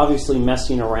 and that's obviously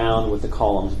messing around with the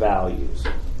columns' values.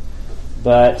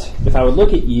 But if I would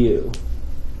look at U,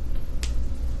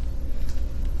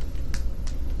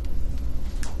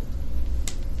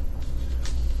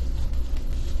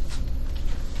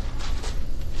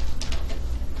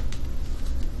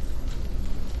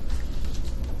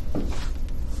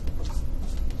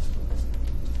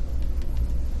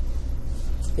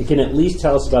 it can at least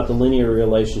tell us about the linear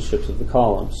relationships of the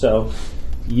column. So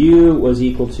U was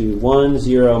equal to 1,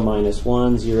 0, minus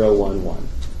 1, 0, 1, 1.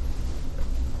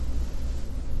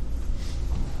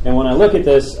 And when I look at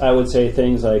this, I would say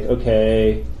things like,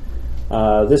 okay,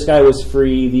 this guy was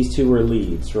free, these two were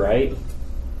leads, right?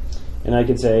 And I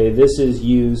could say this is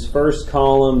U's first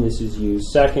column, this is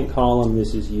U's second column,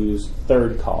 this is U's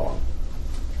third column.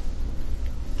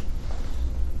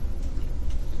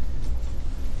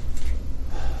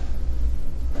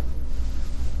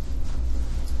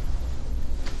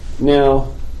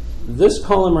 Now, this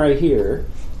column right here,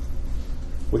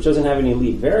 which doesn't have any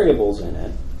lead variables in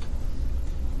it,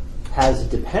 has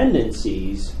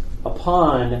dependencies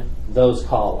upon those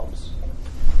columns.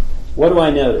 What do I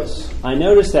notice? I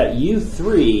notice that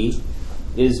U3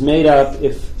 is made up,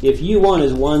 if U1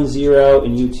 is 1, 0,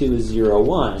 and U2 is 0,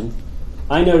 1,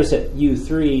 I notice that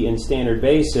U3 in standard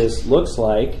basis looks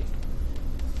like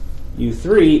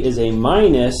U3 is a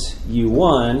minus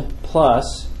U1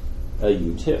 plus a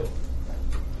U2.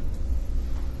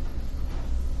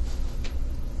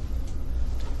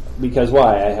 Because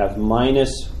why? I have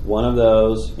minus one of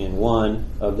those and one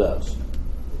of those.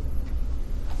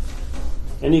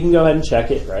 And you can go ahead and check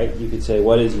it, right? You could say,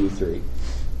 what is U3?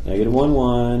 Negative 1,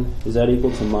 1. Is that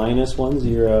equal to minus 1,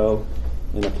 0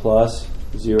 and a plus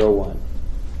 0, 1?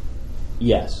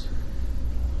 Yes.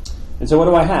 And so what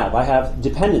do I have? I have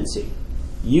dependency.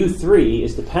 U3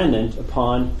 is dependent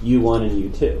upon U1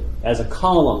 and U2 as a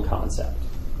column concept.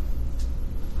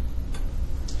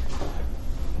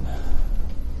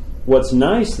 What's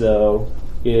nice, though,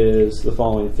 is the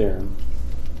following theorem.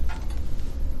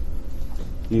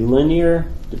 The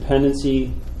linear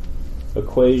dependency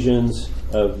equations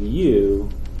of U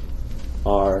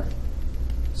are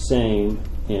same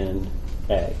in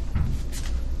A.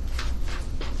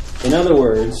 In other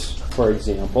words, for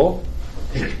example,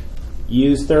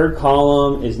 U's third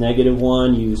column is negative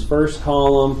 1, U's first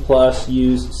column plus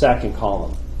U's second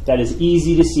column. That is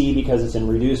easy to see because it's in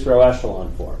reduced row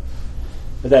echelon form.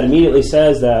 But that immediately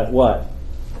says that what?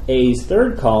 A's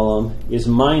third column is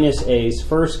minus A's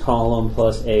first column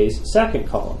plus A's second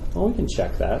column. Well, we can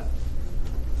check that.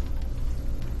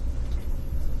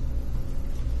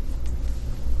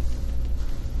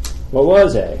 What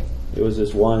was A? It was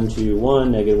this 1, 2,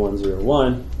 1, negative 1, 0,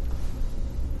 1.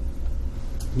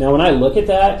 Now, when I look at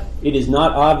that, it is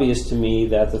not obvious to me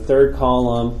that the third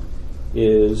column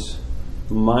is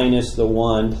minus the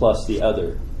 1 plus the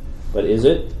other. But is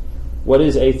it? What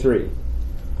is A3?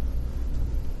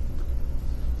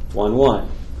 1, 1.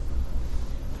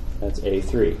 That's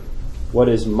A3. What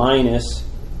is minus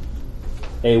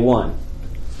A1?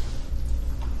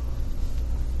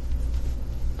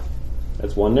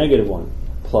 That's 1, negative 1.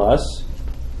 Plus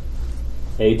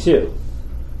A2.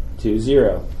 2,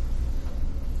 0.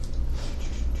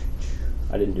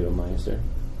 I didn't do a minus there.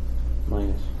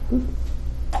 Minus.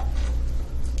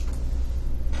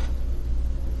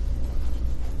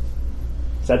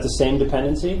 Is that the same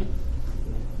dependency?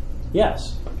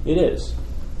 Yes, it is.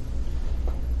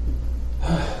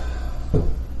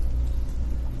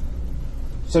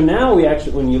 So now we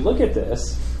actually, when you look at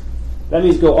this, that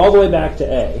means go all the way back to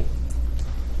A.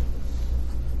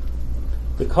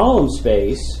 The column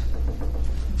space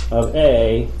of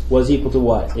A was equal to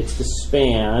what? It's the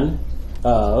span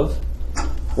of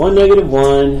 1, negative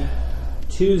 1,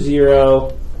 2,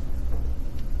 0,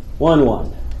 1,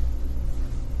 1.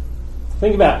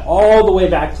 Think about all the way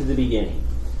back to the beginning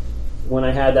when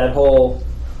I had that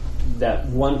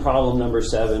one problem number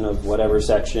 7 of whatever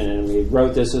section, and we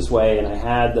wrote this way, and I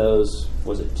had those,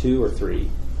 was it 2 or 3?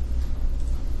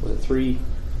 Was it 3?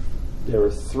 There were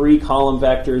 3 column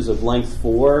vectors of length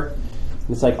 4. And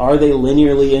it's like, are they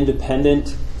linearly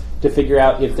independent to figure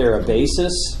out if they're a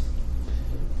basis?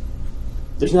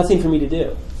 There's nothing for me to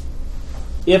do.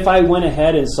 If I went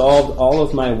ahead and solved all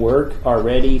of my work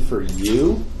already for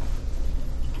U,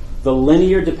 the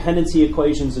linear dependency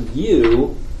equations of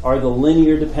U are the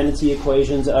linear dependency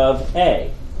equations of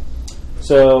A.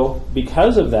 So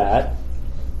because of that,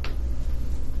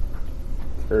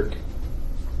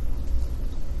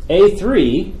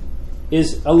 A3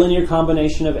 is a linear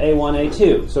combination of A1,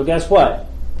 A2. So guess what?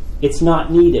 It's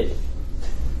not needed.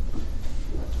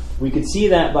 We could see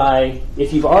that by,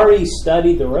 if you've already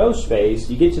studied the row space,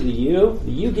 you get to the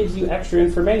U gives you extra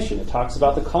information. It talks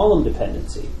about the column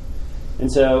dependency.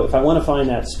 And so if I want to find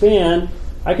that span,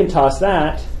 I can toss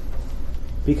that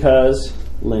because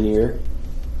linear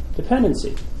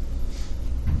dependency.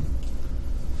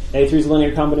 A3 is a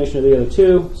linear combination of the other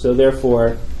two, so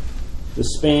therefore the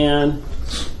span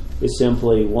is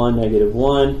simply 1, negative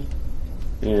 1,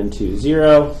 and 2,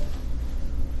 0.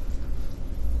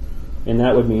 And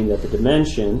that would mean that the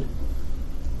dimension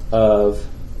of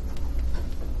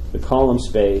the column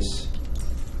space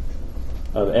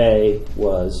of A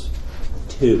was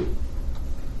 2.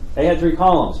 A had 3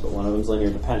 columns, but one of them is linear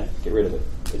dependent. Get rid of it.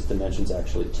 Its dimension is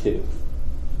actually 2.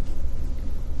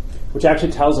 Which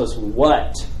actually tells us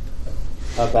what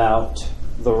about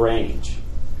the range?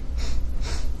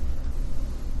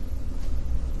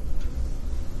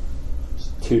 It's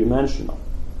 2-dimensional.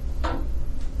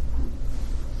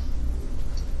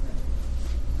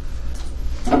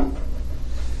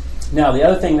 Now, the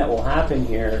other thing that will happen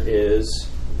here is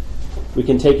we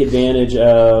can take advantage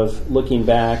of looking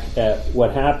back at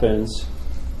what happens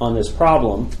on this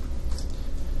problem.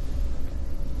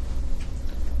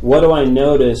 What do I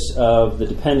notice of the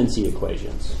dependency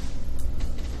equations?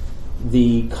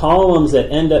 The columns that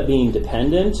end up being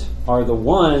dependent are the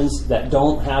ones that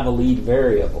don't have a lead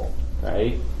variable,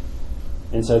 right?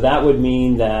 And so that would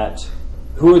mean that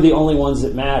who are the only ones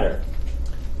that matter?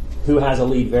 Who has a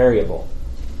lead variable?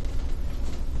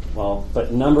 Well,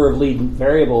 but number of lead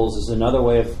variables is another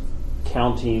way of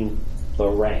counting the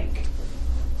rank.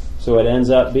 So it ends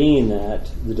up being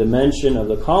that the dimension of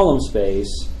the column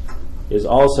space is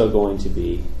also going to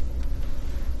be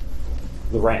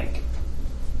the rank.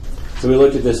 So we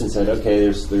looked at this and said, okay,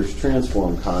 there's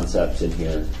transform concepts in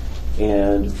here.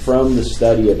 And from the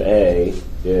study of A,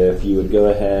 if you would go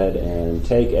ahead and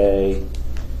take A,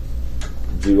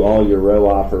 do all your row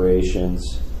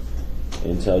operations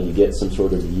until you get some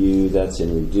sort of U that's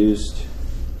in reduced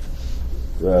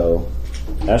row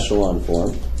echelon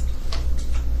form.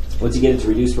 Once you get into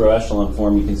reduced row echelon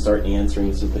form, you can start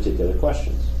answering some particular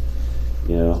questions.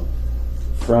 You know,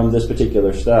 from this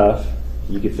particular stuff,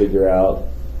 you could figure out,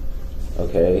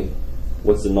 okay,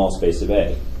 what's the null space of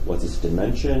A? What's its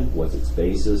dimension? What's its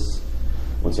basis?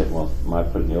 One second, well, I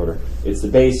might put it in the order. It's the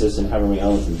basis, and however many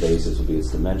elements in the basis will be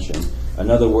its dimension.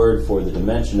 Another word for the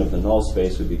dimension of the null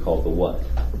space would be called the what?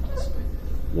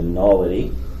 The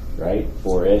nullity, right,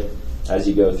 for it as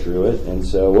you go through it. And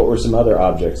so what were some other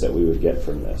objects that we would get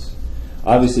from this?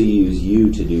 Obviously, you use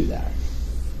U to do that.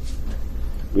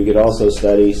 We could also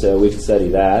study, so we could study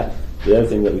that. The other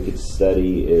thing that we could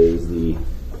study is the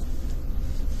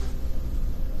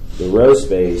row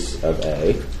space of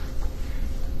A.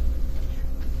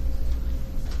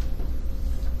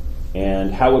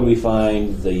 And how would we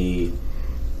find we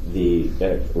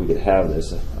could have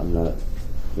this, I'm not,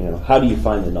 how do you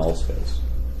find the null space?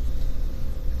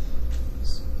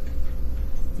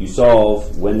 You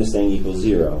solve when this thing equals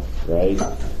 0, right?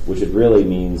 Which it really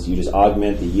means you just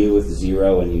augment the U with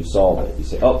 0 and you solve it. You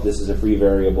say, oh, this is a free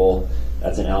variable,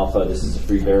 that's an alpha, this is a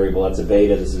free variable, that's a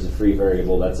beta, this is a free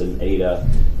variable, that's an eta,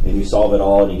 and you solve it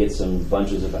all and you get some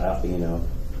bunches of,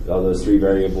 all those three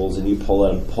variables, and you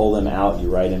pull them out, you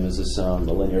write them as a sum,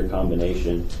 a linear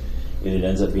combination, and it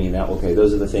ends up being that, okay,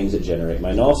 those are the things that generate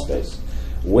my null space.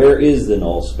 Where is the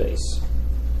null space?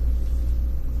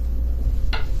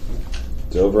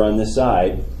 It's over on this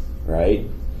side, right?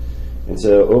 And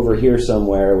so over here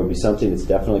somewhere would be something that's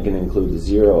definitely going to include the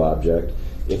 0 object.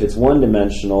 If it's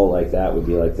one-dimensional, like that would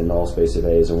be like the null space of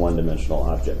A is a one-dimensional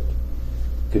object.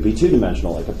 Could be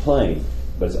two-dimensional, like a plane,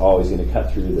 but it's always going to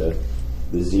cut through the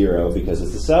 0 because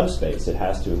it's the subspace. It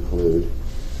has to include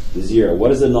the 0. What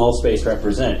does the null space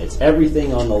represent? It's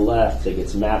everything on the left that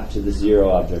gets mapped to the 0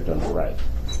 object on the right.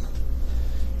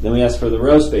 Then we ask for the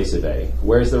row space of A.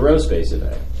 Where's the row space of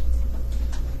A?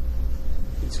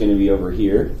 It's going to be over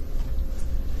here.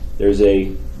 There's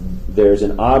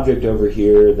an object over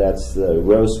here that's the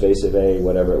row space of A,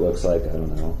 whatever it looks like. I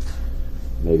don't know.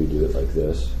 Maybe do it like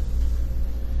this.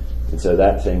 And so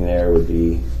that thing there would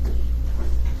be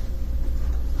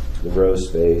the row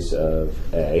space of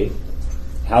A.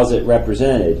 How's it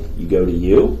represented? You go to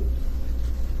U.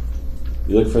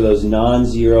 You look for those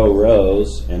non-zero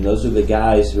rows, and those are the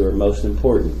guys who are most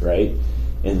important, right?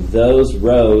 And those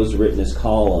rows written as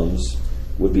columns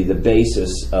would be the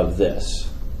basis of this.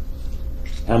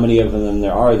 How many of them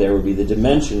there are there would be the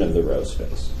dimension of the row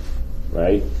space,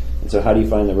 right? And so how do you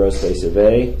find the row space of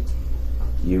A?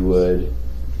 You would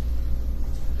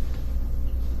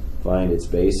find its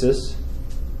basis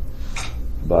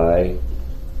by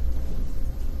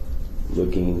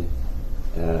looking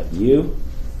at U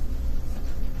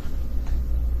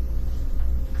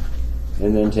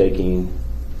and then taking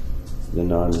the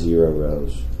non-zero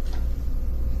rows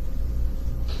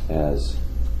as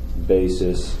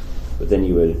basis, but then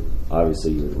you would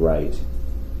write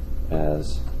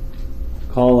as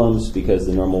columns, because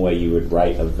the normal way you would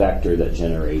write a vector that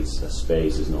generates a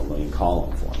space is normally in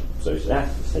column form. So you say,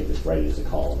 let's take this, write it as a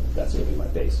column. That's going to be my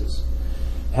basis.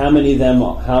 How many of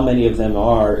them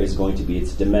are is going to be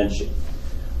its dimension.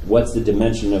 What's the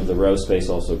dimension of the row space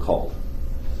also called?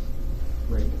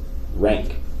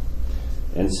 Rank.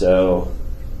 And so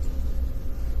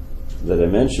the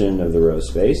dimension of the row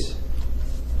space,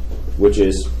 which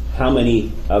is how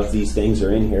many of these things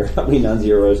are in here, how many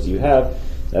non-zero rows do you have,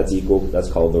 that's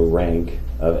called the rank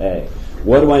of A.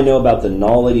 What do I know about the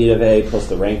nullity of A plus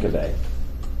the rank of A?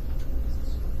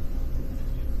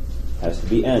 Has to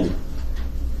be n,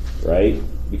 right?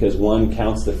 Because one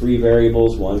counts the free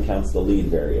variables, one counts the lead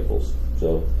variables.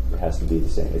 So it has to be the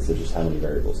same. It's just how many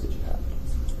variables that you have,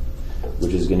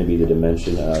 which is going to be the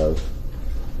dimension of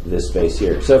this space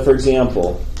here. So for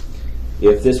example,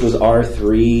 if this was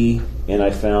R3 and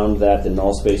I found that the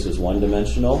null space was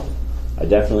one-dimensional, I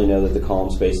definitely know that the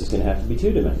column space is going to have to be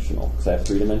two-dimensional because I have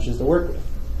 3 dimensions to work with.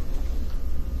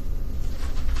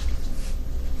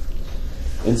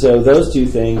 And so those two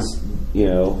things,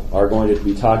 are going to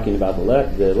be talking about the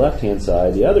left-hand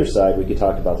side. The other side, we could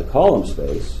talk about the column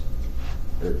space.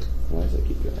 Why does that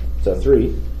keep going? So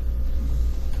 3.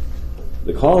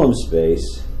 The column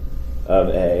space of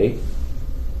A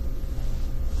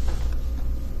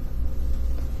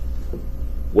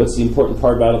What's the important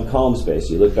part about the column space?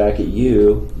 You look back at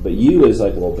U, but U is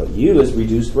like, well, but U is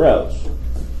reduced rows.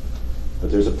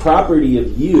 But there's a property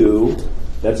of U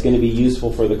that's going to be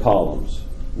useful for the columns,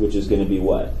 which is going to be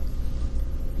what?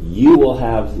 U will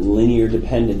have linear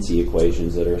dependency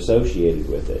equations that are associated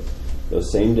with it. Those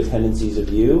same dependencies of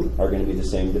U are going to be the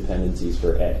same dependencies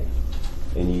for A.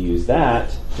 And you use that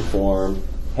to form,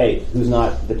 hey, who's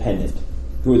not dependent?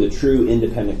 Who are the true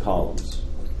independent columns?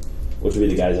 Which would be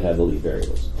the guys that have the lead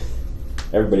variables.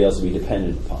 Everybody else will be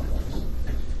dependent upon those.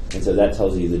 And so that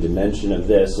tells you the dimension of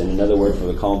this. And another word for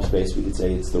the column space, we could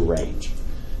say it's the range.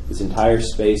 This entire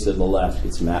space to the left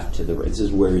gets mapped to the right. This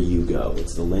is where you go.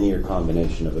 It's the linear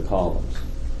combination of the columns.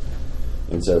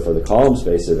 And so for the column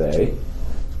space of A,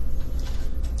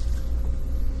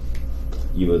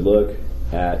 you would look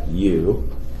at U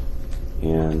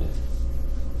and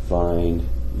find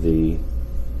the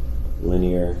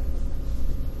linear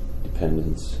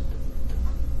dependence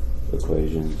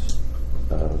equations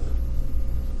of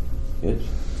it,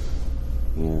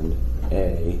 and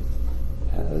A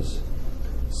has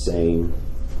same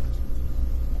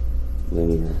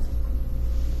linear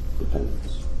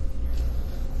dependence.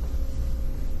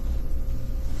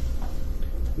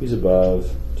 Use above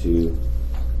to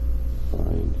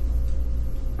find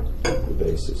the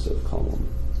basis of column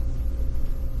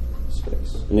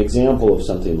space. An example of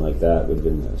something like that would have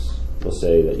been this. We'll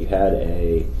say that you had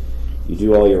A, you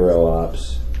do all your row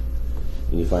ops,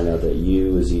 and you find out that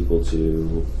U is equal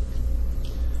to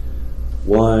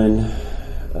 1,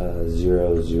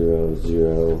 0, 0,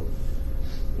 0,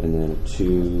 and then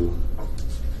 2,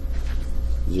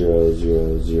 0,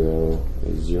 0, 0,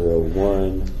 a 0,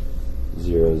 1,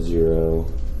 0, 0,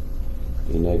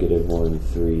 a negative 1,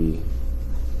 3,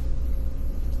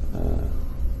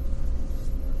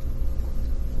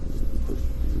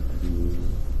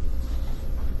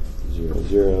 0,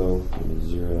 0, and a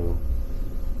 0,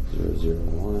 0, 0,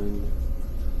 1,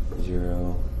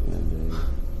 0, and a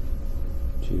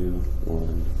 2,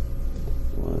 1,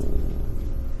 1,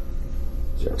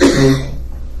 0.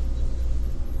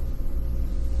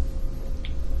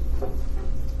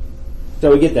 So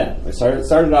we get that. I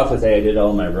started off with A. I did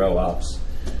all my row ops.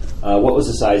 What was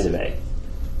the size of A?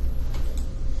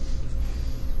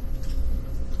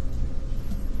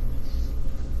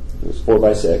 It was 4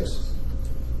 by 6.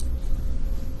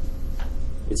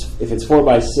 If it's 4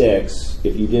 by 6,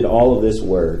 if you did all of this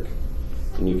work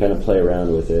and you kind of play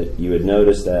around with it, you would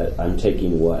notice that I'm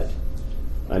taking what?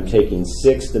 I'm taking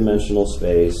 6-dimensional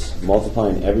space,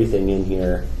 multiplying everything in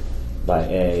here by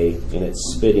A, and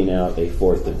it's spitting out a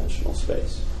 4th-dimensional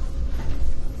space.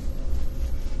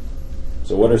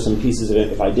 So what are some pieces of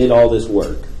it? If I did all this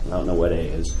work, I don't know what A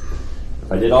is.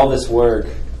 If I did all this work,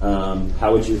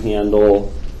 how would you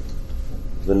handle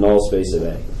the null space of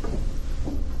A?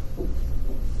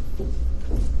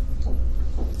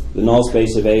 The null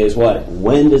space of A is what?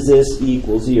 When does this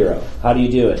equal 0? How do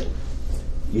you do it?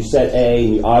 You set A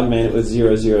and you augment it with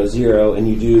 0, 0, 0, and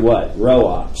you do what? Row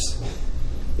ops.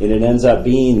 And it ends up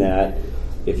being that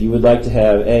if you would like to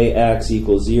have AX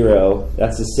equals 0,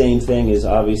 that's the same thing as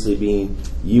obviously being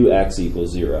UX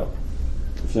equals 0.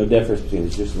 There's no difference between it.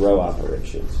 It's just row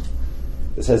operations.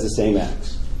 This has the same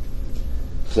X.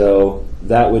 So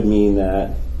that would mean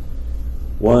that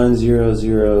 1, 0,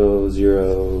 0,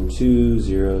 0, 2,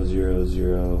 0, 0,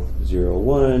 0, 0,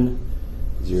 1,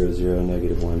 0, 0,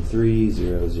 negative 1, 3,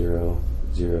 0, 0,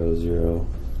 0, 0,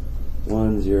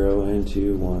 1, 0, and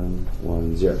 2, 1,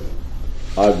 1, 0.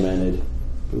 Augmented.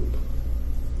 Boop.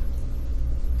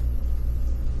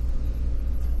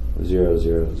 0,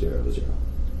 0, 0, 0.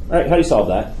 All right, how do you solve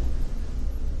that?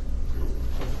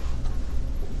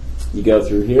 You go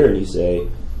through here and you say,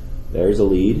 there's a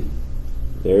lead,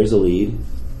 there's a lead,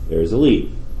 there's a lead.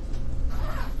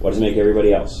 What does it make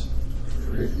everybody else?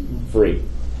 Free.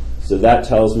 So that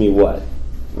tells me what?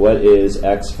 What is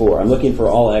x4? I'm looking for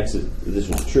all x. This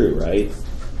was true, right?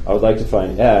 I would like to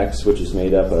find x, which is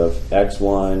made up of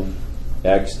x1,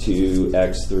 x2,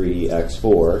 x3,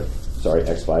 x4. Sorry,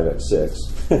 x5, x6.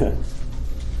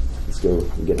 Let's go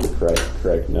and get the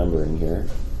correct number in here.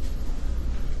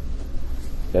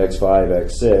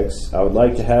 x5, x6. I would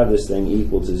like to have this thing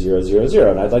equal to 0, 0,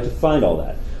 0, and I'd like to find all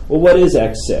that. Well, what is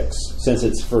x6, since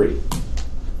it's free?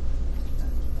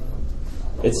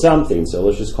 It's something, so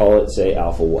let's just call it, say,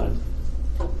 alpha 1.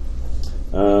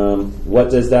 What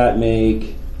does that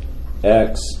make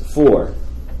x4?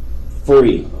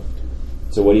 Free.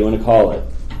 So what do you want to call it?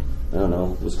 I don't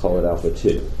know, let's call it alpha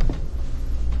 2.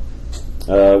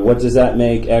 What does that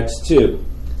make x2?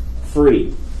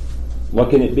 Free. What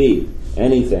can it be?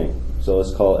 Anything. So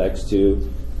let's call x2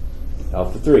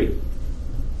 alpha 3.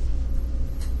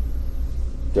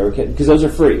 Because those are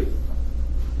free.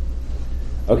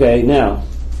 Okay, now,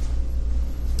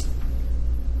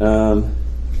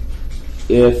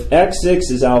 if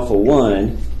x6 is alpha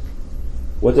 1,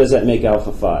 what does that make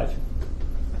alpha 5?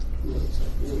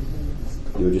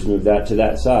 You would just move that to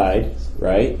that side,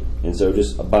 right? And so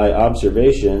just by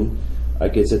observation, I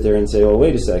could sit there and say, well,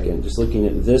 wait a second, just looking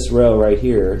at this row right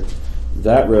here,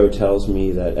 that row tells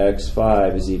me that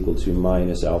x5 is equal to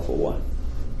minus alpha 1.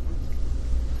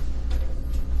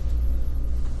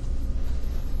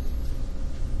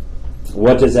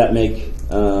 What does that make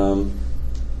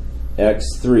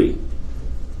x3?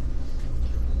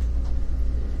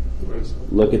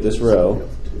 Look at this row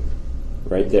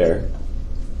right there.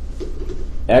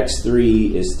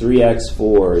 x3 is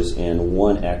 3x4s and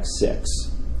 1x6.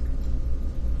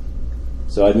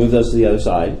 So I'd move those to the other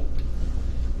side.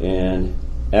 And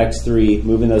x3,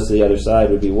 moving those to the other side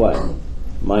would be what?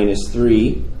 Minus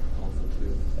 3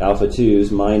 alpha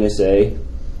 2s minus a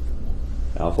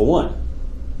alpha 1.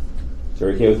 So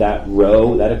we're okay with that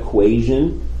row, that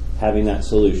equation, having that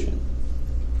solution.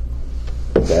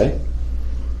 Okay?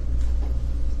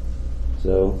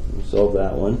 So we'll solve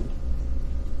that one.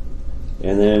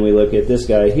 And then we look at this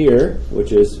guy here,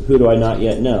 which is, who do I not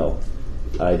yet know?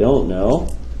 I don't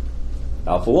know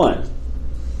alpha 1.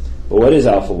 But what is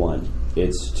alpha 1?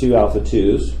 It's 2 alpha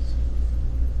 2s,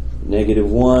 negative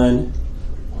 1,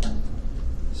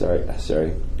 sorry,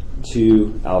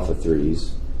 2 alpha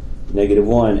 3s, negative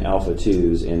 1 alpha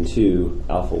 2s, and 2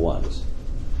 alpha 1s.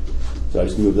 So I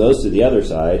just move those to the other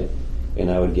side, and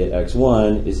I would get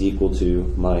x1 is equal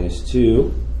to minus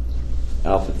 2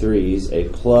 alpha 3s, a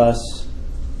plus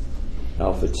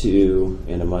alpha 2,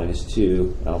 and a minus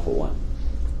 2 alpha 1.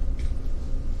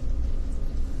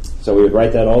 So we would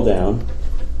write that all down.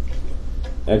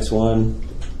 x1,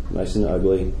 nice and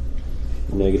ugly,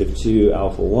 negative 2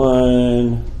 alpha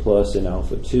 1 plus an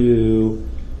alpha 2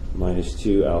 minus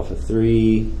 2 alpha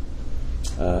 3.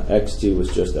 X2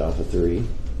 was just alpha 3.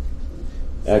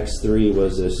 X3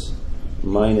 was this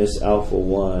minus alpha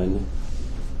 1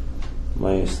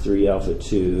 minus 3 alpha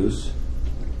 2s.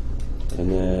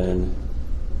 And then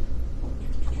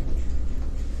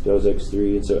goes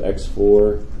x3, and so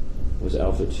x4 was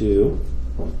alpha 2.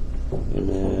 And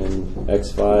then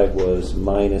x5 was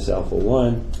minus alpha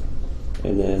 1.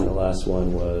 And then the last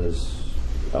one was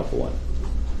alpha 1.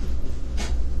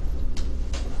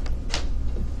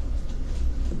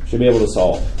 Should be able to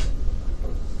solve.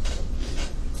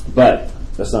 But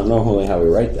that's not normally how we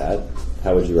write that.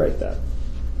 How would you write that?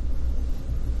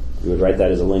 You would write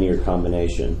that as a linear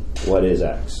combination. What is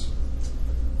x?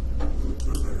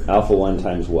 Alpha 1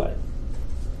 times what?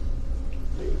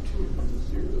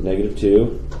 Negative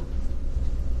 2,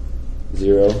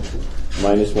 0,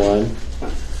 minus 1,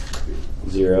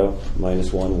 0,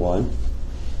 minus 1, 1.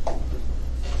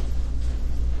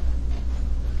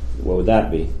 What would that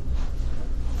be?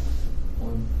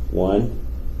 1,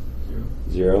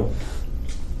 0,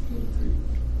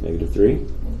 negative 3,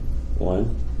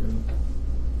 1,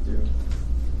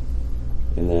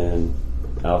 and then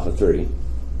alpha 3.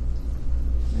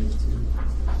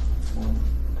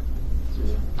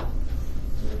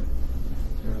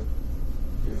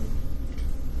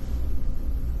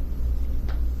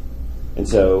 And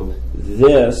so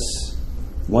this,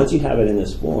 once you have it in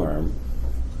this form,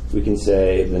 we can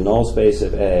say the null space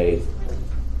of A,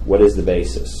 what is the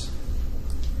basis?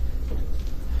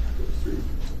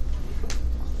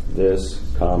 This,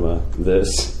 comma,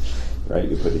 this, right?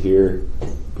 You put it here,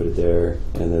 put it there,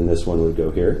 and then this one would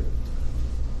go here.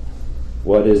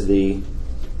 What is the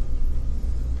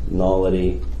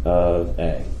nullity of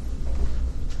A?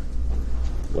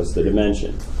 What's the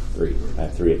dimension? 3. I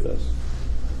have 3 of those.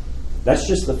 That's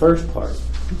just the first part.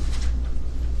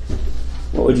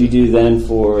 What would you do then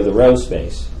for the row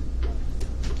space?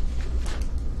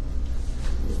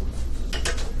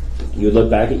 You would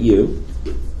look back at U,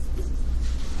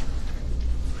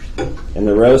 and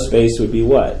the row space would be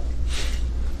what?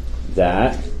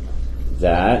 That,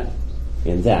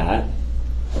 and that,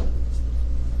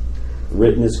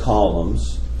 written as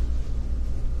columns,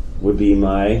 would be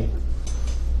my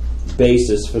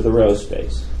basis for the row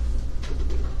space.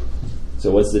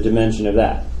 So what's the dimension of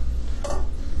that?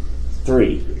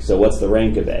 3. So what's the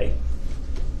rank of A?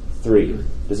 3.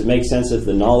 Does it make sense if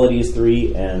the nullity is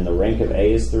 3 and the rank of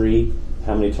A is 3?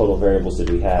 How many total variables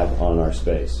did we have on our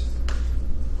space?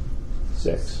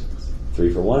 6.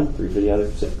 3 for one, 3 for the other,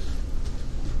 6.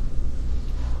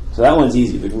 So that one's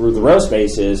easy. The row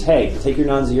space is, hey, take your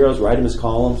non-zeros, write them as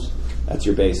columns. That's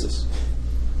your basis.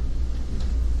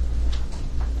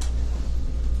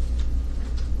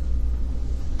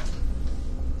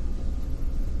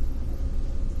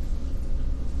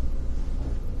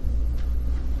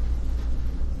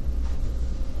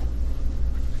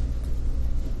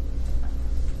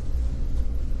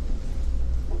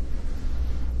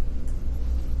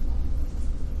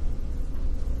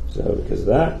 So because of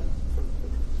that,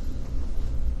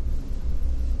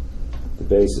 the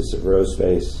basis of row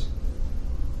space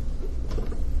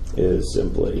is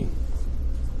simply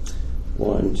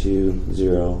 1, 2,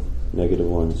 0, negative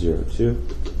 1, 0, 2,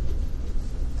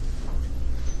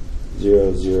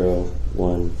 0, 0,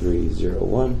 1, 3, 0,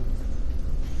 1,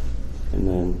 and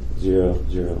then 0,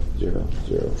 0, 0,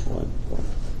 0, 1, 1.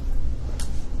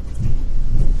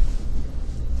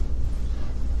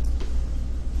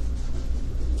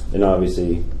 And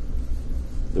obviously,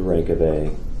 the rank of A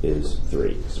is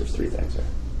 3, because there's 3 things there.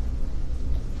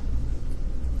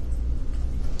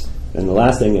 And the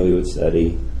last thing that we would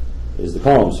study is the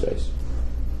column space.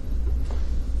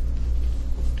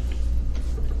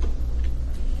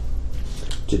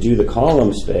 To do the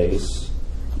column space,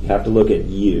 you have to look at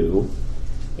U,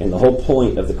 and the whole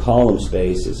point of the column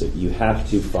space is that you have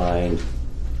to find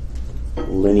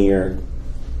linear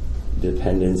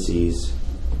dependencies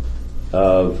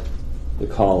of the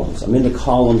columns. I'm in the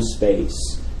column space.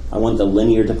 I want the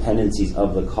linear dependencies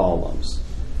of the columns.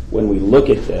 When we look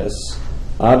at this,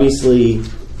 obviously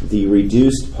the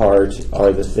reduced part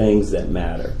are the things that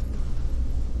matter.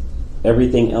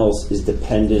 Everything else is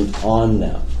dependent on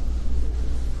them.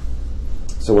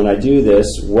 So when I do this,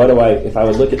 if I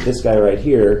would look at this guy right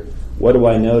here, what do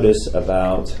I notice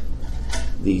about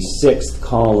the 6th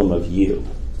column of U?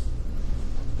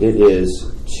 It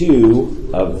is 2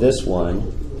 of this one,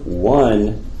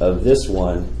 1 of this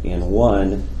one, and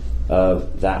 1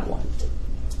 of that one.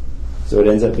 So it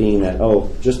ends up being that,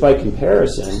 just by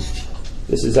comparison,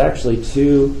 this is actually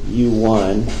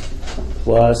 2U1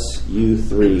 plus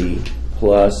U3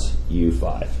 plus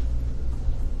U5.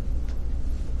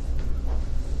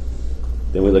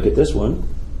 Then we look at this one.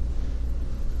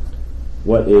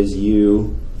 What is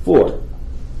U4?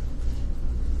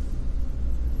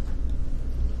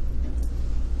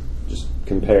 Just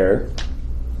compare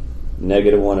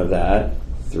negative 1 of that,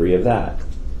 3 of that.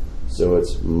 So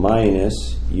it's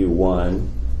minus U1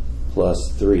 plus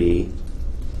 3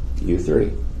 U3.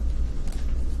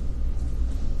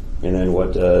 And then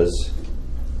what does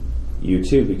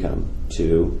U2 become?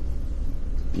 2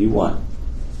 U1.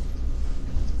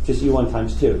 Just U1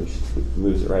 times 2, just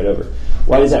moves it right over.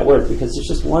 Why does that work? Because it's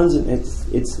just ones, and it's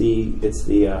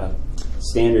the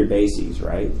standard bases,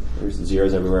 right? There's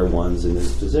zeros everywhere, ones in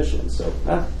this position. So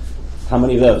how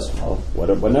many of those? Well,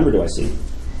 what number do I see?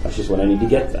 That's just what I need to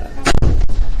get that.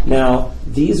 Now,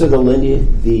 these are the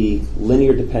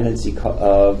linear dependency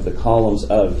of the columns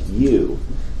of U.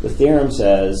 The theorem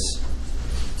says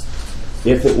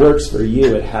if it works for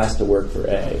U, it has to work for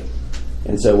A.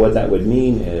 And so what that would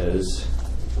mean is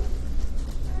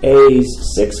A's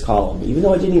 6th column, even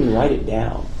though I didn't even write it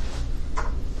down,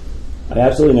 I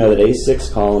absolutely know that A's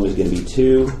 6th column is going to be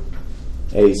 2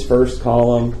 A's 1st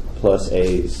column plus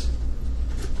A's,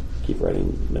 keep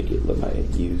writing, make it look my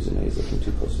U's and A's looking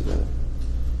too close together.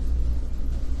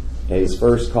 A's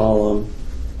 1st column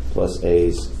plus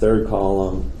A's 3rd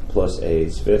column plus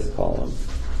A's 5th column.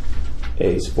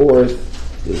 A's 4th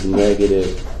is negative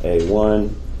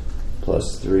A1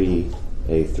 plus 3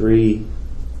 A3.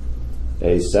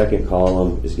 A's 2nd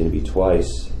column is going to be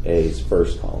twice A's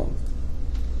 1st column.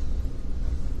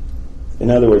 In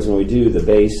other words, when we do the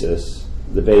basis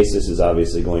is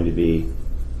obviously going to be,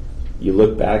 you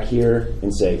look back here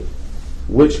and say,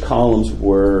 which columns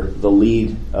were the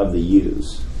lead of the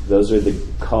U's? Those are the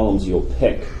columns you'll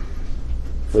pick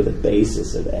for the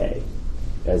basis of A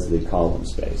as the column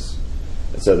space.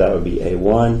 So that would be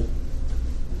A1,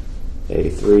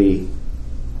 A3,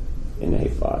 and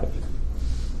A5.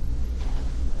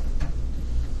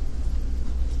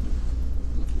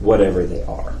 Whatever they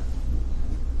are.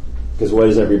 Because what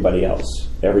is everybody else?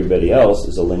 Everybody else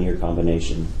is a linear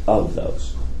combination of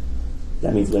those.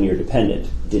 That means linear dependent.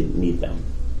 Didn't need them.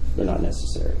 They're not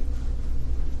necessary.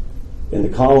 And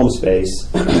the column space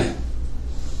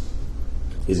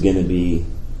is going to be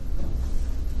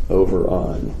over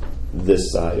on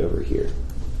this side over here.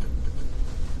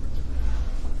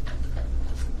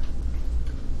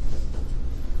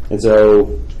 And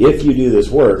so if you do this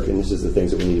work, and this is the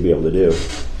things that we need to be able to do,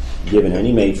 given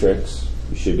any matrix,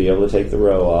 you should be able to take the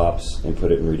row ops and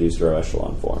put it in reduced row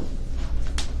echelon form.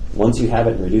 Once you have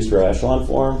it in reduced row echelon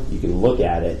form, you can look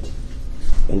at it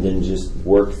and then just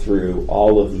work through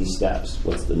all of these steps.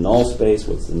 What's the null space?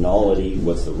 What's the nullity?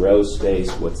 What's the row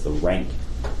space? What's the rank?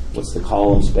 What's the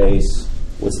column space?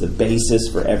 What's the basis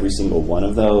for every single one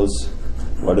of those?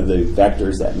 What are the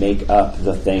vectors that make up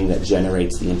the thing that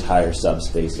generates the entire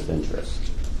subspace of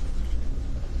interest?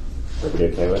 Everybody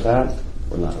okay with that?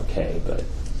 We're not okay, but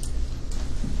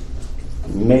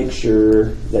make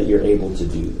sure that you're able to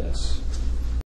do this.